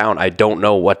downtown, I don't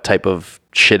know what type of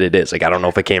shit it is. Like I don't know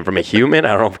if it came from a human, I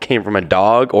don't know if it came from a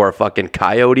dog or a fucking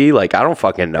coyote. Like I don't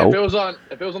fucking know. If it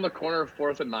was on the corner of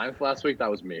 4th and 9th last week, that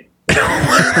was me.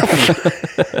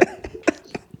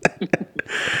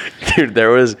 Dude, there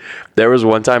was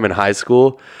one time in high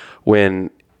school when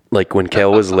like when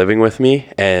Kale was living with me,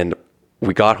 and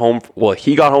we got home. Well,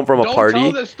 he got home from a party.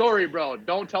 Don't tell this story, bro.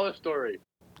 Don't tell this story.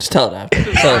 Just tell it after.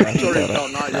 This is my story,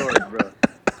 not yours, bro.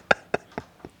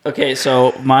 Okay,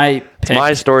 so my pick. It's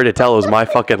my story to tell. It was my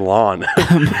fucking lawn.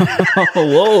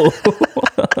 Whoa.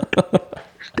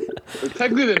 It's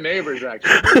technically the neighbors,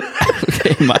 actually.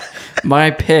 Okay,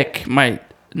 my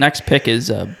next pick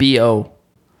is BO.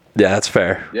 Yeah, that's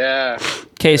fair. Yeah.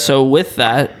 Okay, so with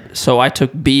that, I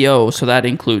took BO, so that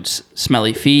includes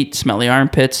smelly feet, smelly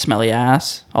armpits, smelly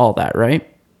ass, all that, right?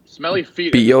 Smelly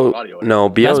feet. BO, Body odor. no,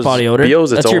 BO's, That's body odor.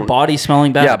 BO's its That's your own, body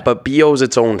smelling bad. Yeah, but BO's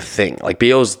its own thing. Like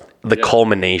BO's the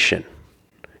culmination.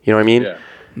 You know what I mean? Yeah.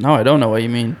 No, I don't know what you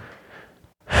mean.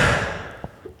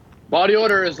 Body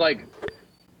odor is like.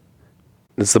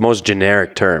 It's the most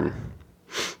generic term.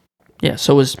 Yeah,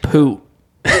 so is poo.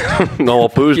 No, well,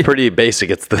 poo's pretty basic.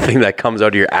 It's the thing that comes out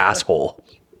of your asshole.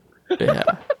 Yeah.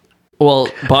 Well,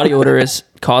 body odor is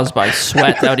caused by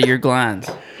sweat out of your glands.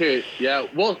 Okay, yeah,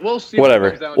 we'll see. Whatever.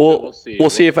 What it comes down to. We'll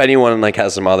see if anyone like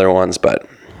has some other ones, but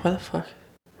What the fuck?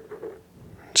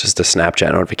 just a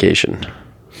Snapchat notification.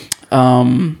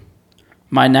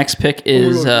 My next pick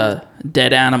is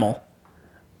dead animal.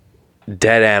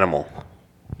 Dead animal.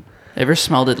 Ever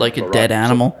smelled it like a dead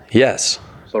animal? Yes.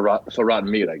 So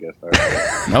rotten meat, I guess. All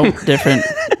right. Nope, different.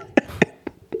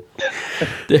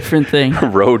 Different thing.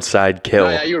 Roadside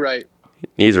kill. Yeah, you're right.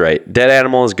 He's right. Dead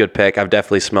animal is a good pick. I've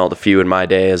definitely smelled a few in my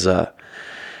day as a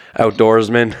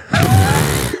outdoorsman.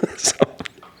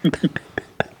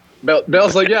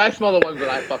 Bill's like, yeah, I smell the ones that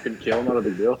I fucking kill. Not a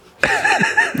big deal.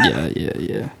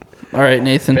 Yeah. All right,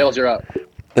 Nathan. Bales, you're up.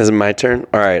 Is it my turn?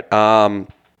 All right.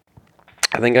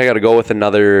 I think I got to go with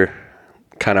another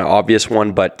kind of obvious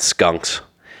one, but skunks.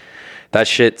 That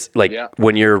shit's like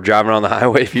when you're driving on the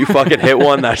highway, if you fucking hit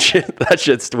one, that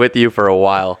shit's with you for a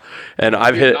while. And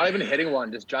I've hit. Not even hitting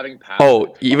one, just driving past.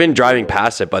 Oh, even driving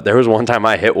past it. But there was one time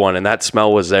I hit one, and that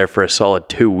smell was there for a solid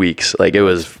 2 weeks. Like it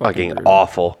was fucking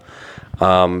awful.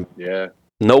 Yeah.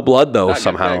 No blood though. Not a good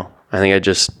Somehow, thing. I think I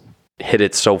just hit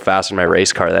it so fast in my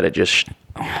race car that it just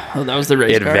Oh, that was the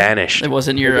race car? vanished. It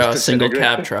wasn't your single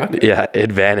cab truck. Yeah,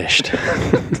 it vanished.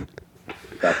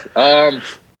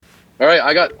 All right,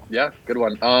 I got good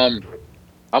one. I'm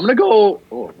gonna go.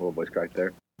 Oh, little voice crack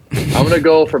there. I'm gonna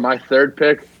go for my third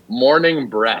pick. Morning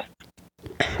breath.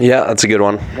 Yeah, that's a good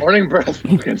one. Morning breath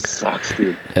fucking sucks,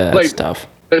 dude. Yeah, that's like tough.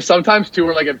 there's sometimes too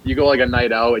where like if you go like a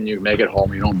night out and you make it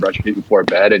home, you don't brush your teeth before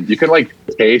bed, and you can like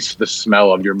taste the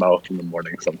smell of your mouth in the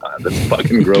morning. Sometimes it's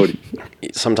fucking grody.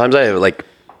 Sometimes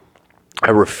I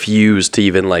refuse to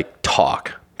even like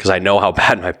talk because I know how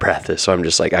bad my breath is. So I'm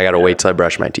just like I gotta wait till I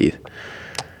brush my teeth.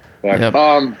 Yep,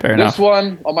 fair enough. This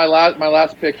one on my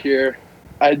last pick here,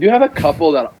 I do have a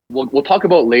couple that we'll talk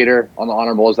about later on the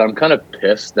honorables. I'm kind of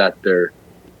pissed that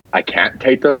I can't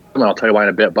take them, and I'll tell you why in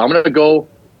a bit. But I'm gonna go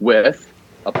with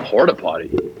a porta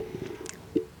potty.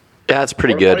 Yeah, that's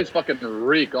pretty Porta good. potties fucking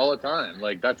reek all the time.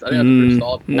 Like I think that's a pretty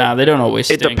solid. Nah, they don't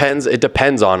always It stink. depends. It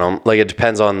depends on them. Like it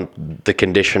depends on the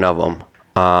condition of them.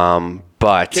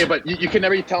 But Okay, but you can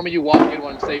never tell me you walk in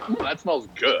one and say, "Ooh, that smells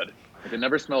good." Like, it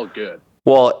never smelled good.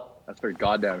 well, That's for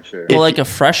goddamn sure. Well, like a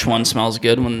fresh one smells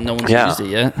good when no one's used it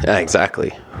yet. yeah,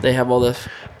 exactly. They have all the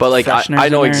But like fresheners I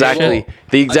know in there and exactly shit.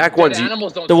 the exact Dead ones.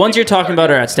 animals don't The ones stink. you're talking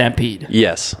about are at Stampede.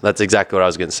 Yes, that's exactly what I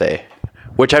was gonna say.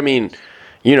 Which I mean,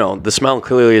 you know, the smell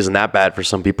clearly isn't that bad for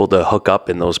some people to hook up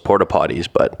in those porta potties,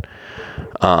 but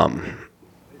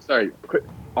Sorry.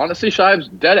 Honestly, Shives,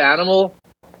 dead animal,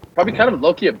 probably kind of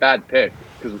low-key a bad pick.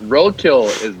 Because roadkill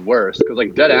is worse. Because,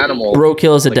 like, dead animal...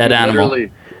 Roadkill is a like, dead you animal.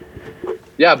 literally-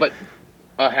 Yeah, but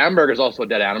a hamburger is also a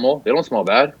dead animal. They don't smell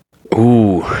bad.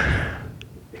 ooh,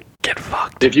 get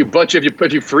fucked. If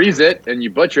you freeze it and you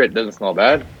butcher it, it doesn't smell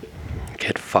bad.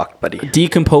 Get fucked, buddy.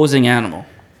 Decomposing animal.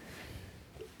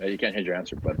 Yeah, you can't hit your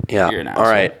answer, but... Yeah. You're an All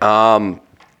right.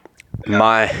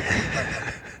 My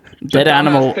Dead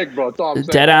animal. Pick, bro. That's all I'm saying.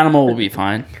 Dead animal will be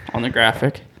fine on the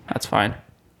graphic. That's fine.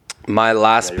 my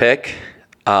last pick.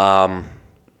 I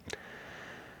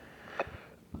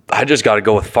just got to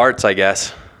go with farts, I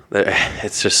guess.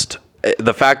 It's just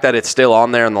the fact that it's still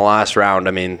on there in the last round.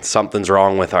 I mean, something's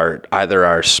wrong with either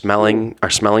our smelling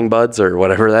buds or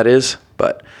whatever that is.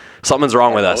 But something's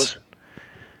wrong with us.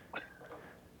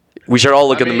 We should all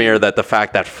look in the mirror that the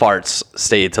fact that farts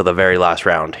stayed till the very last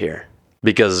round here,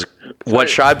 because what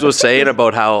Shibes was saying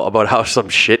about how some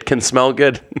shit can smell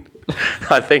good.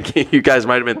 I think you guys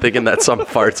might have been thinking that some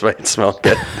farts might smell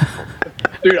good.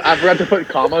 Dude, I forgot to put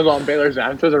commas on Baylor's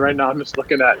answers, and right now I'm just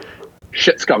looking at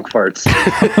shit skunk farts.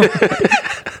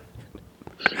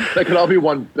 That could all be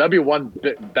one. That'd be one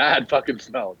bad fucking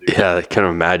smell, dude. Yeah, I can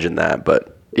imagine that,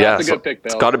 but Yeah, That's a good pick,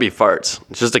 Bill. It's got to be farts.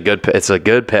 It's just a good pick. It's a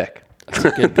good pick. That's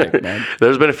a good pick, man.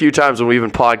 There's been a few times when we've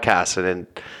been podcasting and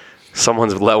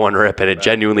someone's let one rip and it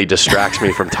genuinely distracts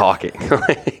me from talking.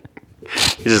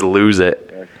 You just lose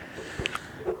it.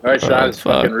 All right, Shives,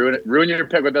 fucking ruin your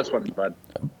pick with this one, bud.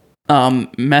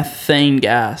 Methane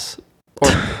gas or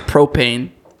propane.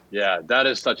 Yeah, that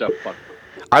is such a fuck.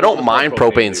 I don't mind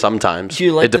propane sometimes. Do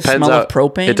you like the smell of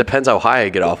propane? It depends how high I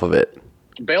get off of it.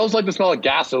 Bales like the smell of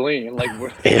gasoline. Like,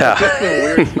 Yeah. it's just a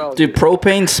weird smell. Dude,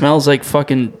 propane smells like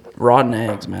fucking rotten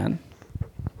eggs, man.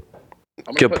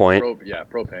 I'm gonna Good put point.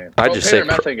 Propane. I'd Propane just say or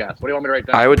methane gas. What do you want me to write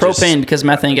down? I would Propane, because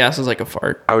methane gas is like a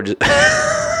fart. I would just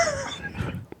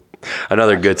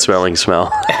another good smelling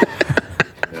smell.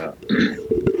 Yeah.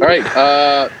 All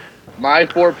right. My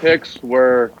 4 picks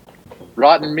were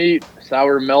rotten meat,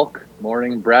 sour milk,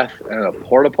 morning breath, and a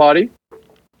porta potty.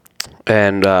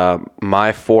 And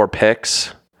my 4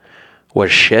 picks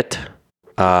was shit.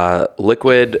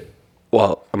 Liquid.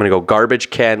 Well, I'm gonna go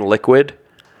garbage can liquid.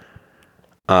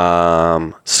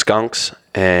 Skunks,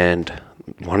 and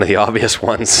one of the obvious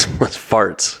ones was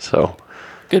farts. So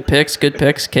Good picks.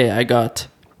 Okay, I got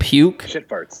puke, Shit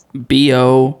farts.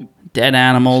 BO, dead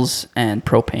animals, and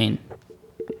propane.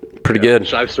 pretty good.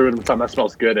 Shives threw in some that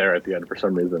smells good air at the end for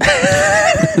some reason.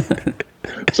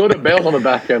 So did Bales on the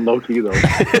back end, low key though.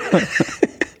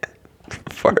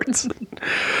 Farts.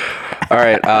 All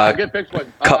right. Good picks,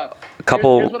 one.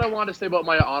 Couple. Here's what I want to say about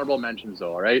my honorable mentions,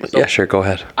 though. All right. So Yeah, sure. Go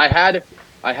ahead. I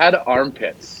had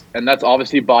armpits, and that's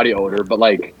obviously body odor, but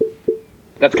like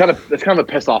that's kind of a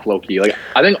piss off low key. Like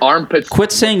I think armpits.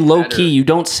 Quit saying low key. You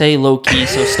don't say low key,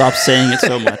 so stop saying it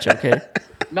so much, okay?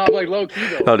 Not like low key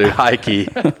though. Oh, dude, high key.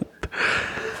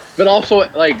 But also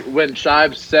like when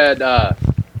Shives said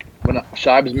when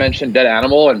Shives mentioned dead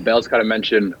animal and Bales kind of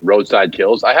mentioned roadside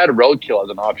kills, I had roadkill as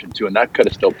an option too, and that could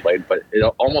have still played, but it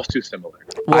almost too similar.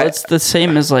 Well, it's the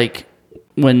same as like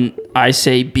when I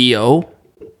say BO,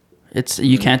 it's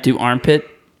you can't do armpit,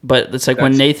 but it's like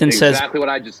when Nathan exactly says what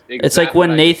I just. it's like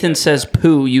when Nathan says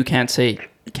poo, you can't say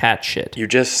cat shit. You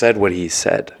just said what he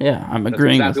said. Yeah, I'm That's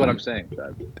agreeing exactly with what him. I'm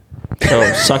saying. Shives.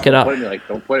 So suck it up.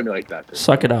 Don't point at me like that. Dude.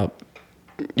 Suck it up.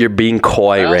 You're being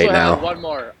coy I right also now.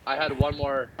 had one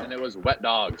more, and it was wet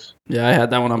dogs. Yeah, I had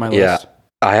that one on my Yeah. list.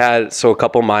 I had a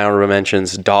couple of my honorable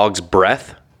mentions. Dog's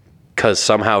breath, because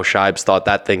somehow Shibes thought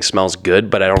that thing smells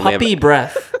good, but I don't Puppy think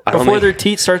breath I don't before think- their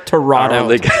teeth start to I rot don't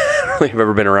out. think I've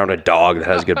ever been around a dog that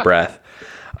has good breath.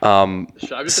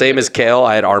 Shives Same as Kale,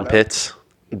 I had armpits.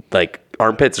 Like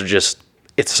armpits are just.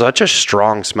 It's such a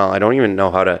strong smell. I don't even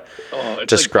know how to it's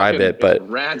describe like it, but it's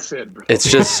rancid, bro. it's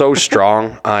just so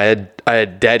strong. I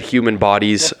had dead human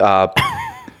bodies.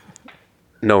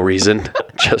 No reason.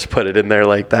 Just put it in there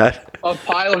like that. a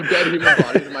pile of dead human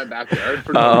bodies in my backyard.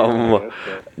 For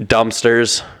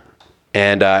Dumpsters.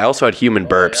 And I also had human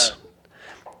burps.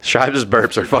 Shives'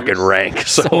 burps are fucking rank.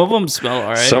 So Some of them smell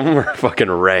alright. some of them are fucking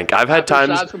rank. I've had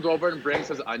times. Shives comes over and brings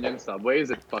his onion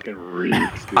Subways. It fucking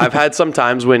reeks. Dude. I've had some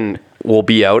times when we'll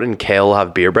be out and Kale will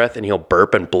have beer breath and he'll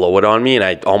burp and blow it on me and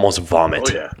I almost vomit.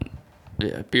 Oh yeah.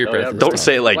 Yeah, beer Oh, breath. yeah, is bro. Don't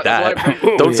say it like That's that.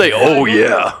 why- Don't say, oh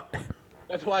yeah.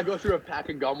 That's why I go through a pack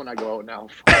of gum when I go out now.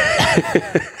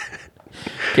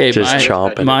 Okay, Just my,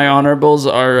 chomping. my honorables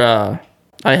are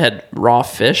I had raw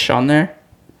fish on there.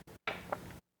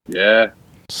 Yeah.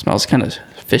 Smells kind of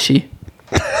fishy.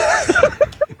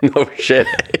 No shit.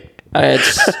 I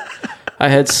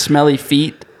had smelly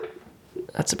feet.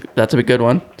 That's a good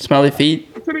one. Smelly feet.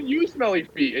 I couldn't use smelly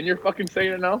feet, and you're fucking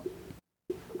saying it now?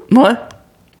 What?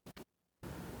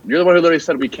 You're the one who literally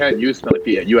said we can't use smelly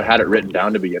feet, and you had it written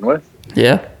down to begin with.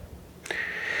 Yeah.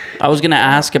 I was gonna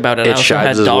ask about it. I It also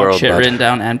had Shives' dog world, shit bud. written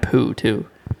down and poo too.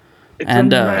 It's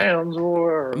And, a man's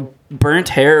world. Burnt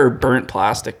hair or burnt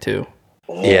plastic too.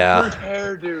 Oh, Yeah. burnt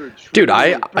hair, dude. Dude,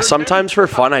 Burnt sometimes hair.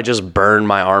 for fun I just burn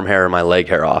my arm hair and my leg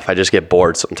hair off. I just get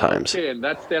bored sometimes. Okay, and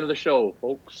that's the end of the show,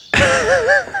 folks.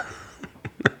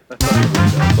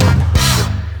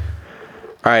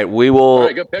 All right, we will All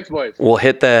right, good picks, boys. we'll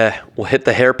hit the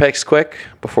hair picks quick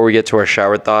before we get to our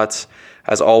shower thoughts.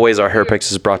 As always, our hair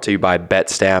picks is brought to you by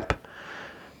BetStamp,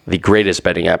 the greatest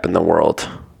betting app in the world.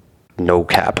 No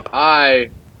cap.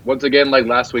 Once again, like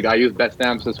last week, I used bet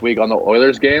stamps this week on the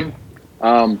Oilers game.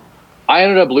 I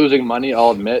ended up losing money, I'll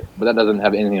admit, but that doesn't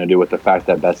have anything to do with the fact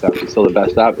that bet stamps is still the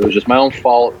best app. It was just my own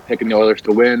fault picking the Oilers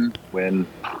to win when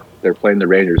they're playing the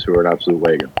Rangers, who are an absolute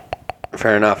wagon.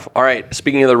 Fair enough. All right,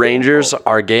 speaking of the Rangers,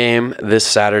 our game this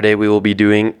Saturday we will be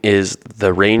doing is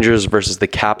the Rangers versus the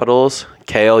Capitals.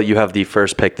 Kale, you have the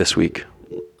first pick this week.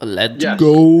 Let's Yes.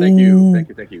 go. Thank you.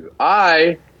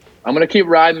 I'm going to keep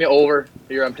riding the over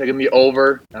here. I'm taking the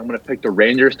over. And I'm going to pick the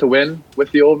Rangers to win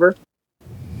with the over.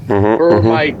 For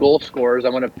my goal scorers,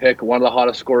 I'm going to pick one of the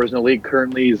hottest scorers in the league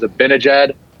currently,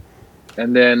 Zibanejad.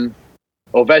 And then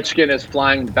Ovechkin is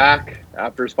flying back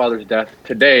after his father's death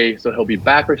today, so he'll be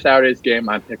back for Saturday's game.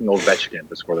 I'm picking Ovechkin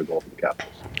to score the goal for the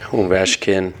Capitals.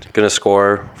 Ovechkin going to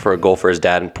score for a goal for his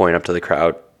dad and point up to the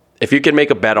crowd. If you can make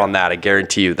a bet on that, I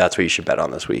guarantee you that's what you should bet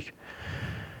on this week.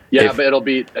 Yeah, but it'll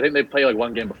be, I think they play like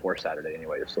one game before Saturday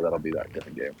anyway, so that'll be that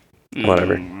different game.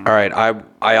 Whatever. All right,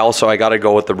 I got to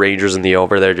go with the Rangers in the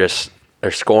over.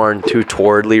 They're scoring too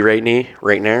towardly right now.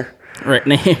 Right now.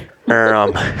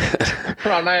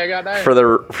 For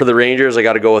the Rangers, I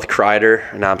got to go with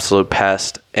Kreider, an absolute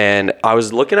pest. And I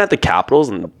was looking at the Capitals,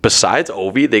 and besides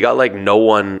Ovi, they got like no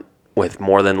one with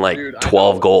more than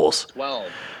 12 goals.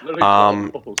 12. Literally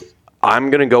 12 goals. I'm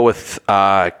gonna go with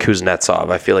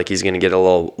Kuznetsov. I feel like he's gonna get a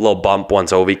little bump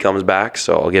once Ovi comes back,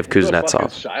 so I'll give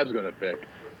Kuznetsov. Shive's gonna pick.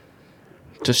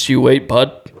 Just you wait,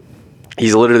 bud.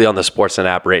 He's literally on the Sportsnet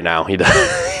app right now.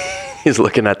 He's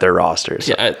looking at their rosters.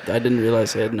 Yeah, I didn't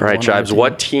realize they had no. All right, Tribes,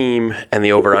 what team and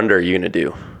the over-under are you going to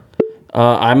do?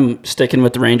 I'm sticking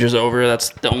with the Rangers over. That's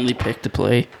the only pick to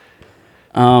play.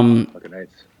 Okay, nice.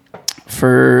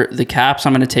 For the Caps,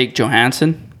 I'm going to take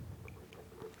Johansson.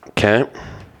 Okay.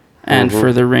 And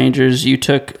for the Rangers, you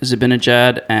took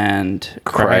Zibanejad and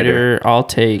Kreider. I'll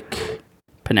take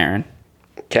Panarin.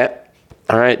 Okay.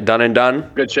 All right, done and done.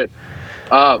 Good shit.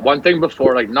 One thing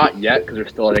before, not yet, because there's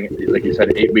still, like you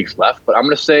said, 8 weeks left. But I'm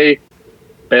going to say,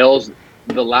 Bales,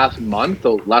 the last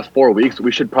 4 weeks,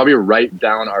 we should probably write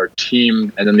down our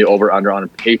team and then the over/under on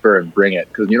paper and bring it.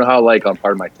 Because you know how, on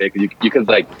part of my take, you could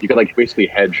basically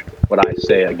hedge what I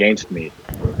say against me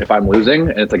if I'm losing,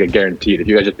 and it's a guaranteed. If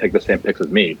you guys just pick the same picks as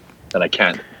me, then I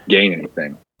can't gain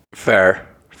anything. Fair.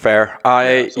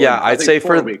 I'd say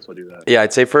for 4 weeks we'll do that. Yeah,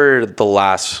 I'd say for the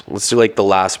last, let's do the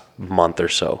last month or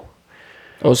so.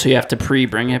 Oh, so you have to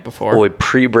pre-bring it before? We'll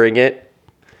pre-bring it,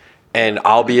 and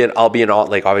I'll be in all,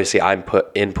 obviously I'm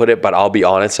input it, but I'll be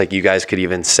honest, you guys could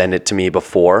even send it to me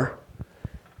before,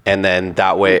 and then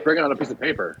that way. Bring it on a piece of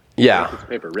paper. Yeah. A piece of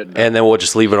paper written down. And then we'll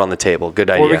just leave it on the table. Good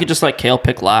idea. Or we could just Kale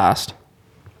pick last.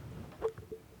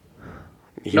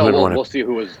 We'll see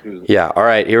who's. Yeah, all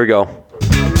right, here we go.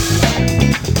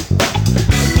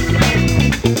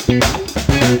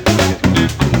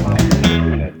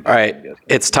 All right,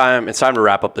 it's time to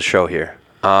wrap up the show here.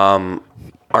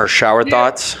 Our shower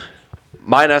thoughts.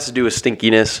 Mine has to do with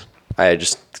stinkiness. I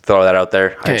just throw that out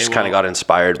there. I just kind of got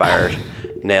inspired by our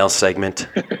nail segment.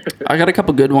 I got a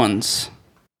couple good ones.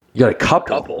 You got a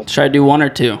couple? Should I do one or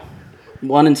two?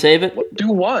 One and save it? Do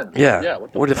one. Yeah.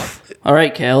 What if? All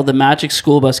right, Kale. The magic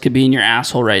school bus could be in your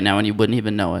asshole right now and you wouldn't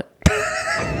even know it.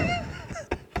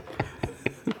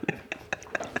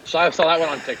 So I saw that one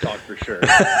on TikTok for sure.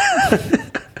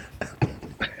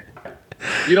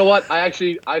 You know what? I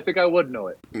think I would know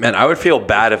it. Man, I would feel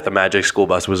bad if the magic school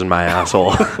bus was in my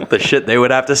asshole. The shit they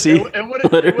would have to see.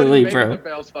 Literally, bro. The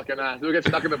Bale's fucking ass. They would get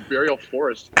stuck in the burial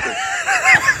forest.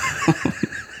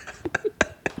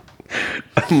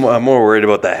 I'm more worried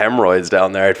about the hemorrhoids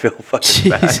down there. I'd feel fucking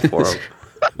bad for them.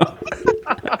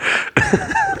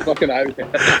 Fucking all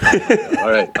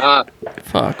right.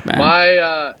 Fuck,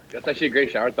 man. That's actually a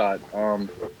great shower thought.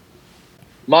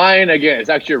 Mine, again, it's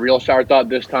actually a real shower thought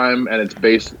this time, and it's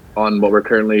based on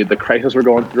the crisis we're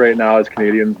going through right now as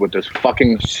Canadians with this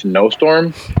fucking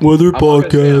snowstorm. Weather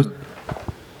podcast.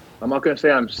 I'm not going to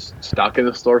say I'm stuck in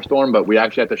the snowstorm, but we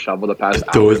actually had to shovel the past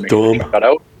It's hour to make sure it got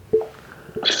out.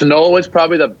 Snow is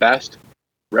probably the best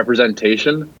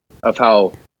representation of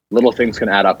how little things can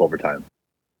add up over time.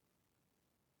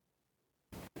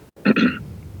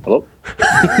 Hello?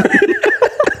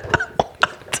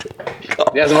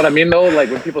 Yeah, so what I mean though,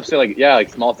 when people say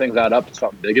small things add up to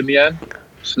something big in the end.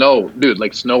 Snow, dude,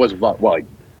 snow is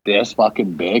this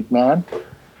fucking big, man.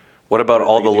 What about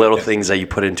all the little things that you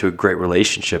put into a great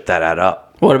relationship that add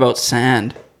up? What about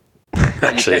sand?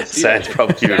 Actually, sand's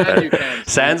probably even better.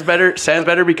 Sand's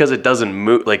better because it doesn't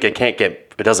move.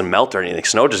 It doesn't melt or anything.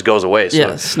 Snow just goes away.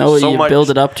 So snow, you build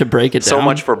it up to break it down. So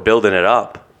much for building it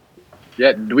up.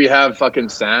 Yeah, do we have fucking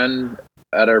sand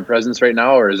at our presence right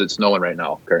now, or is it snowing right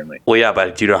now currently? Well, yeah,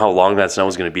 but do you know how long that snow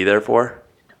is going to be there for?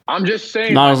 I'm just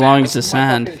saying. Not as long as the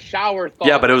sand. Shower thought.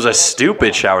 Yeah, but it was a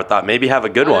stupid shower thought. Maybe have a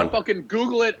good one. I didn't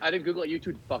Google it. You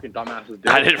two fucking dumbasses did.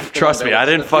 I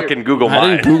didn't fucking Google mine. I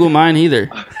didn't Google mine either.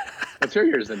 Let's hear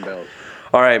yours then, Bill.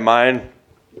 All right, mine.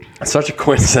 It's such a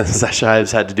coincidence that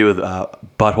Shives had to do with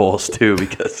buttholes too,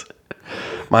 because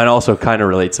mine also kind of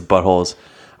relates to buttholes.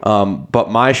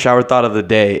 But my shower thought of the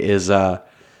day is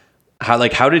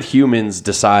how did humans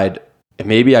decide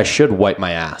maybe I should wipe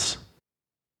my ass?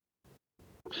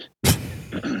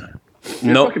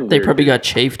 no, fucking They weird, probably dude. got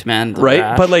chafed, man. the right?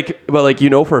 rash. But like you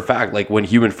know for a fact, like when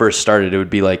human first started, it would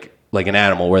be like an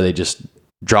animal where they just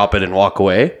drop it and walk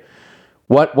away.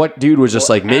 What dude was just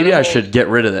like, maybe I should get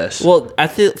rid of this? Well, I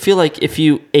feel like if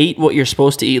you ate what you're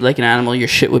supposed to eat like an animal, your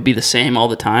shit would be the same all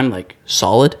the time, like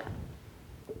solid.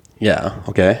 Yeah,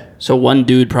 okay. So one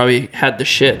dude probably had the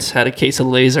shits, had a case of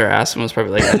laser ass, and was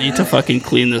probably like, I need to fucking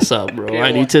clean this up, bro.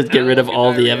 I need to get rid of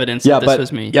all the evidence that this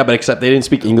was me. Yeah, but except they didn't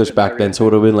speak English back then, so it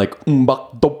would have been like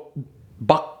buck, dop,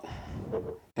 buck.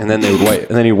 And then they would wipe,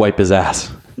 and then he'd wipe his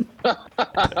ass.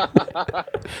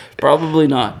 Probably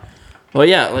not. Well,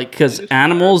 yeah, like, because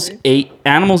animals eat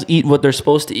what they're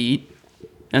supposed to eat,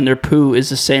 and their poo is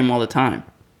the same all the time.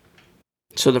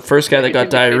 So the first guy that got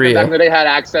diarrhea... Back when they had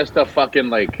access to fucking,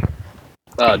 like,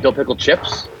 dill pickle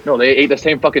chips? No, they ate the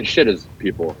same fucking shit as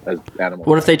people, as animals.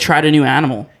 What if they tried a new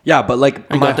animal? Yeah, but like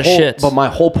And got the shits. But my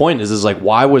whole point is like,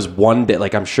 why was one day,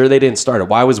 like I'm sure they didn't start it.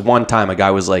 Why was one time a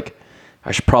guy was like,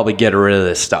 I should probably get rid of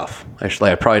this stuff.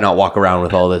 I'd probably not walk around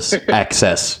with all this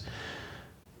excess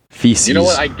feces. You know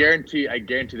what? I guarantee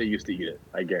they used to eat it.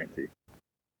 I guarantee.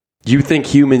 You think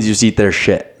humans used to eat their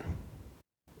shit?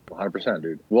 100%,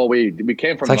 dude. Well, we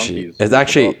came from monkeys. I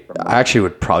actually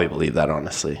would probably believe that,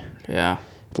 honestly. Yeah.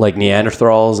 Like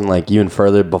Neanderthals and like even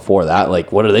further before that,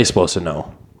 like what are they supposed to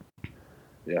know?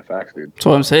 Yeah, facts, dude. That's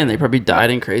what I'm saying. They probably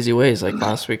died in crazy ways, like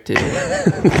last week, too.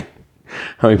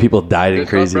 How many people died in Good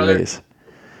crazy stuff, brother. ways?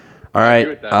 All agree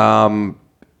with right. that.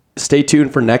 Stay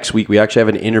tuned for next week. We actually have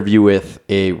an interview with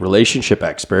a relationship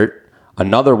expert,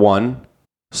 another one.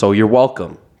 So you're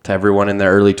welcome to everyone in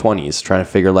their early 20s trying to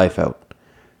figure life out.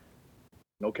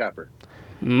 No capper.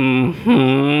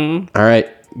 Mm-hmm. All right.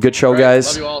 Good show, All right, guys.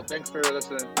 Love you all. Thanks for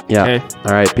listening. Yeah. Okay.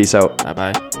 All right. Peace out.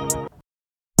 Bye-bye.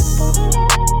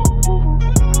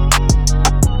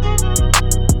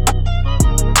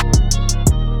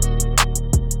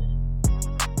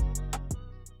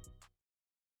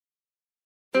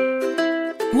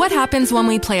 What happens when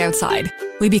we play outside?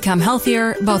 We become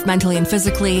healthier, both mentally and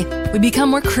physically. We become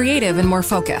more creative and more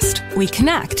focused. We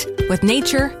connect with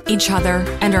nature, each other,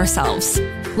 and ourselves.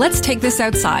 Let's Take This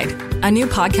Outside, a new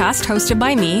podcast hosted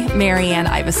by me, Marianne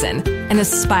Iveson, an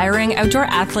aspiring outdoor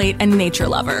athlete and nature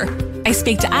lover. I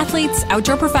speak to athletes,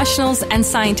 outdoor professionals, and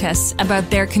scientists about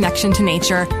their connection to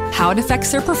nature, how it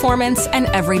affects their performance, and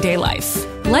everyday life.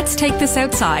 Let's Take This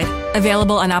Outside,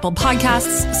 available on Apple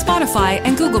Podcasts, Spotify,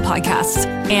 and Google Podcasts,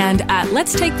 and at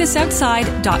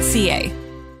letstakethisoutside.ca.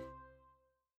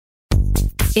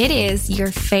 It is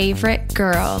your favorite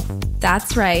girl.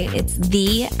 That's right, it's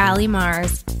the Allie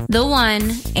Mars, the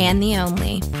one and the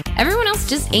only. Everyone else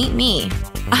just ain't me.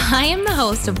 I am the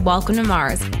host of Welcome to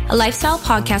Mars, a lifestyle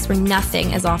podcast where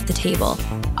nothing is off the table.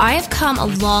 I have come a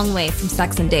long way from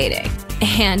sex and dating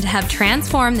and have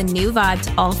transformed the new vibe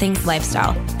to all things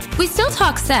lifestyle. We still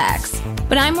talk sex,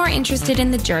 but I'm more interested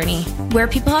in the journey, where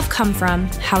people have come from,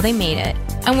 how they made it,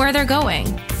 and where they're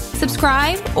going.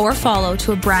 Subscribe or follow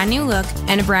to a brand new look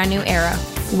and a brand new era.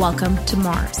 Welcome to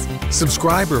Mars.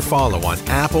 Subscribe or follow on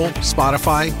Apple,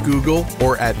 Spotify, Google,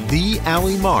 or at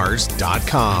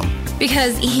thealliemars.com.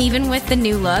 Because even with the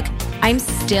new look, I'm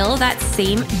still that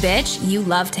same bitch you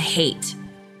love to hate.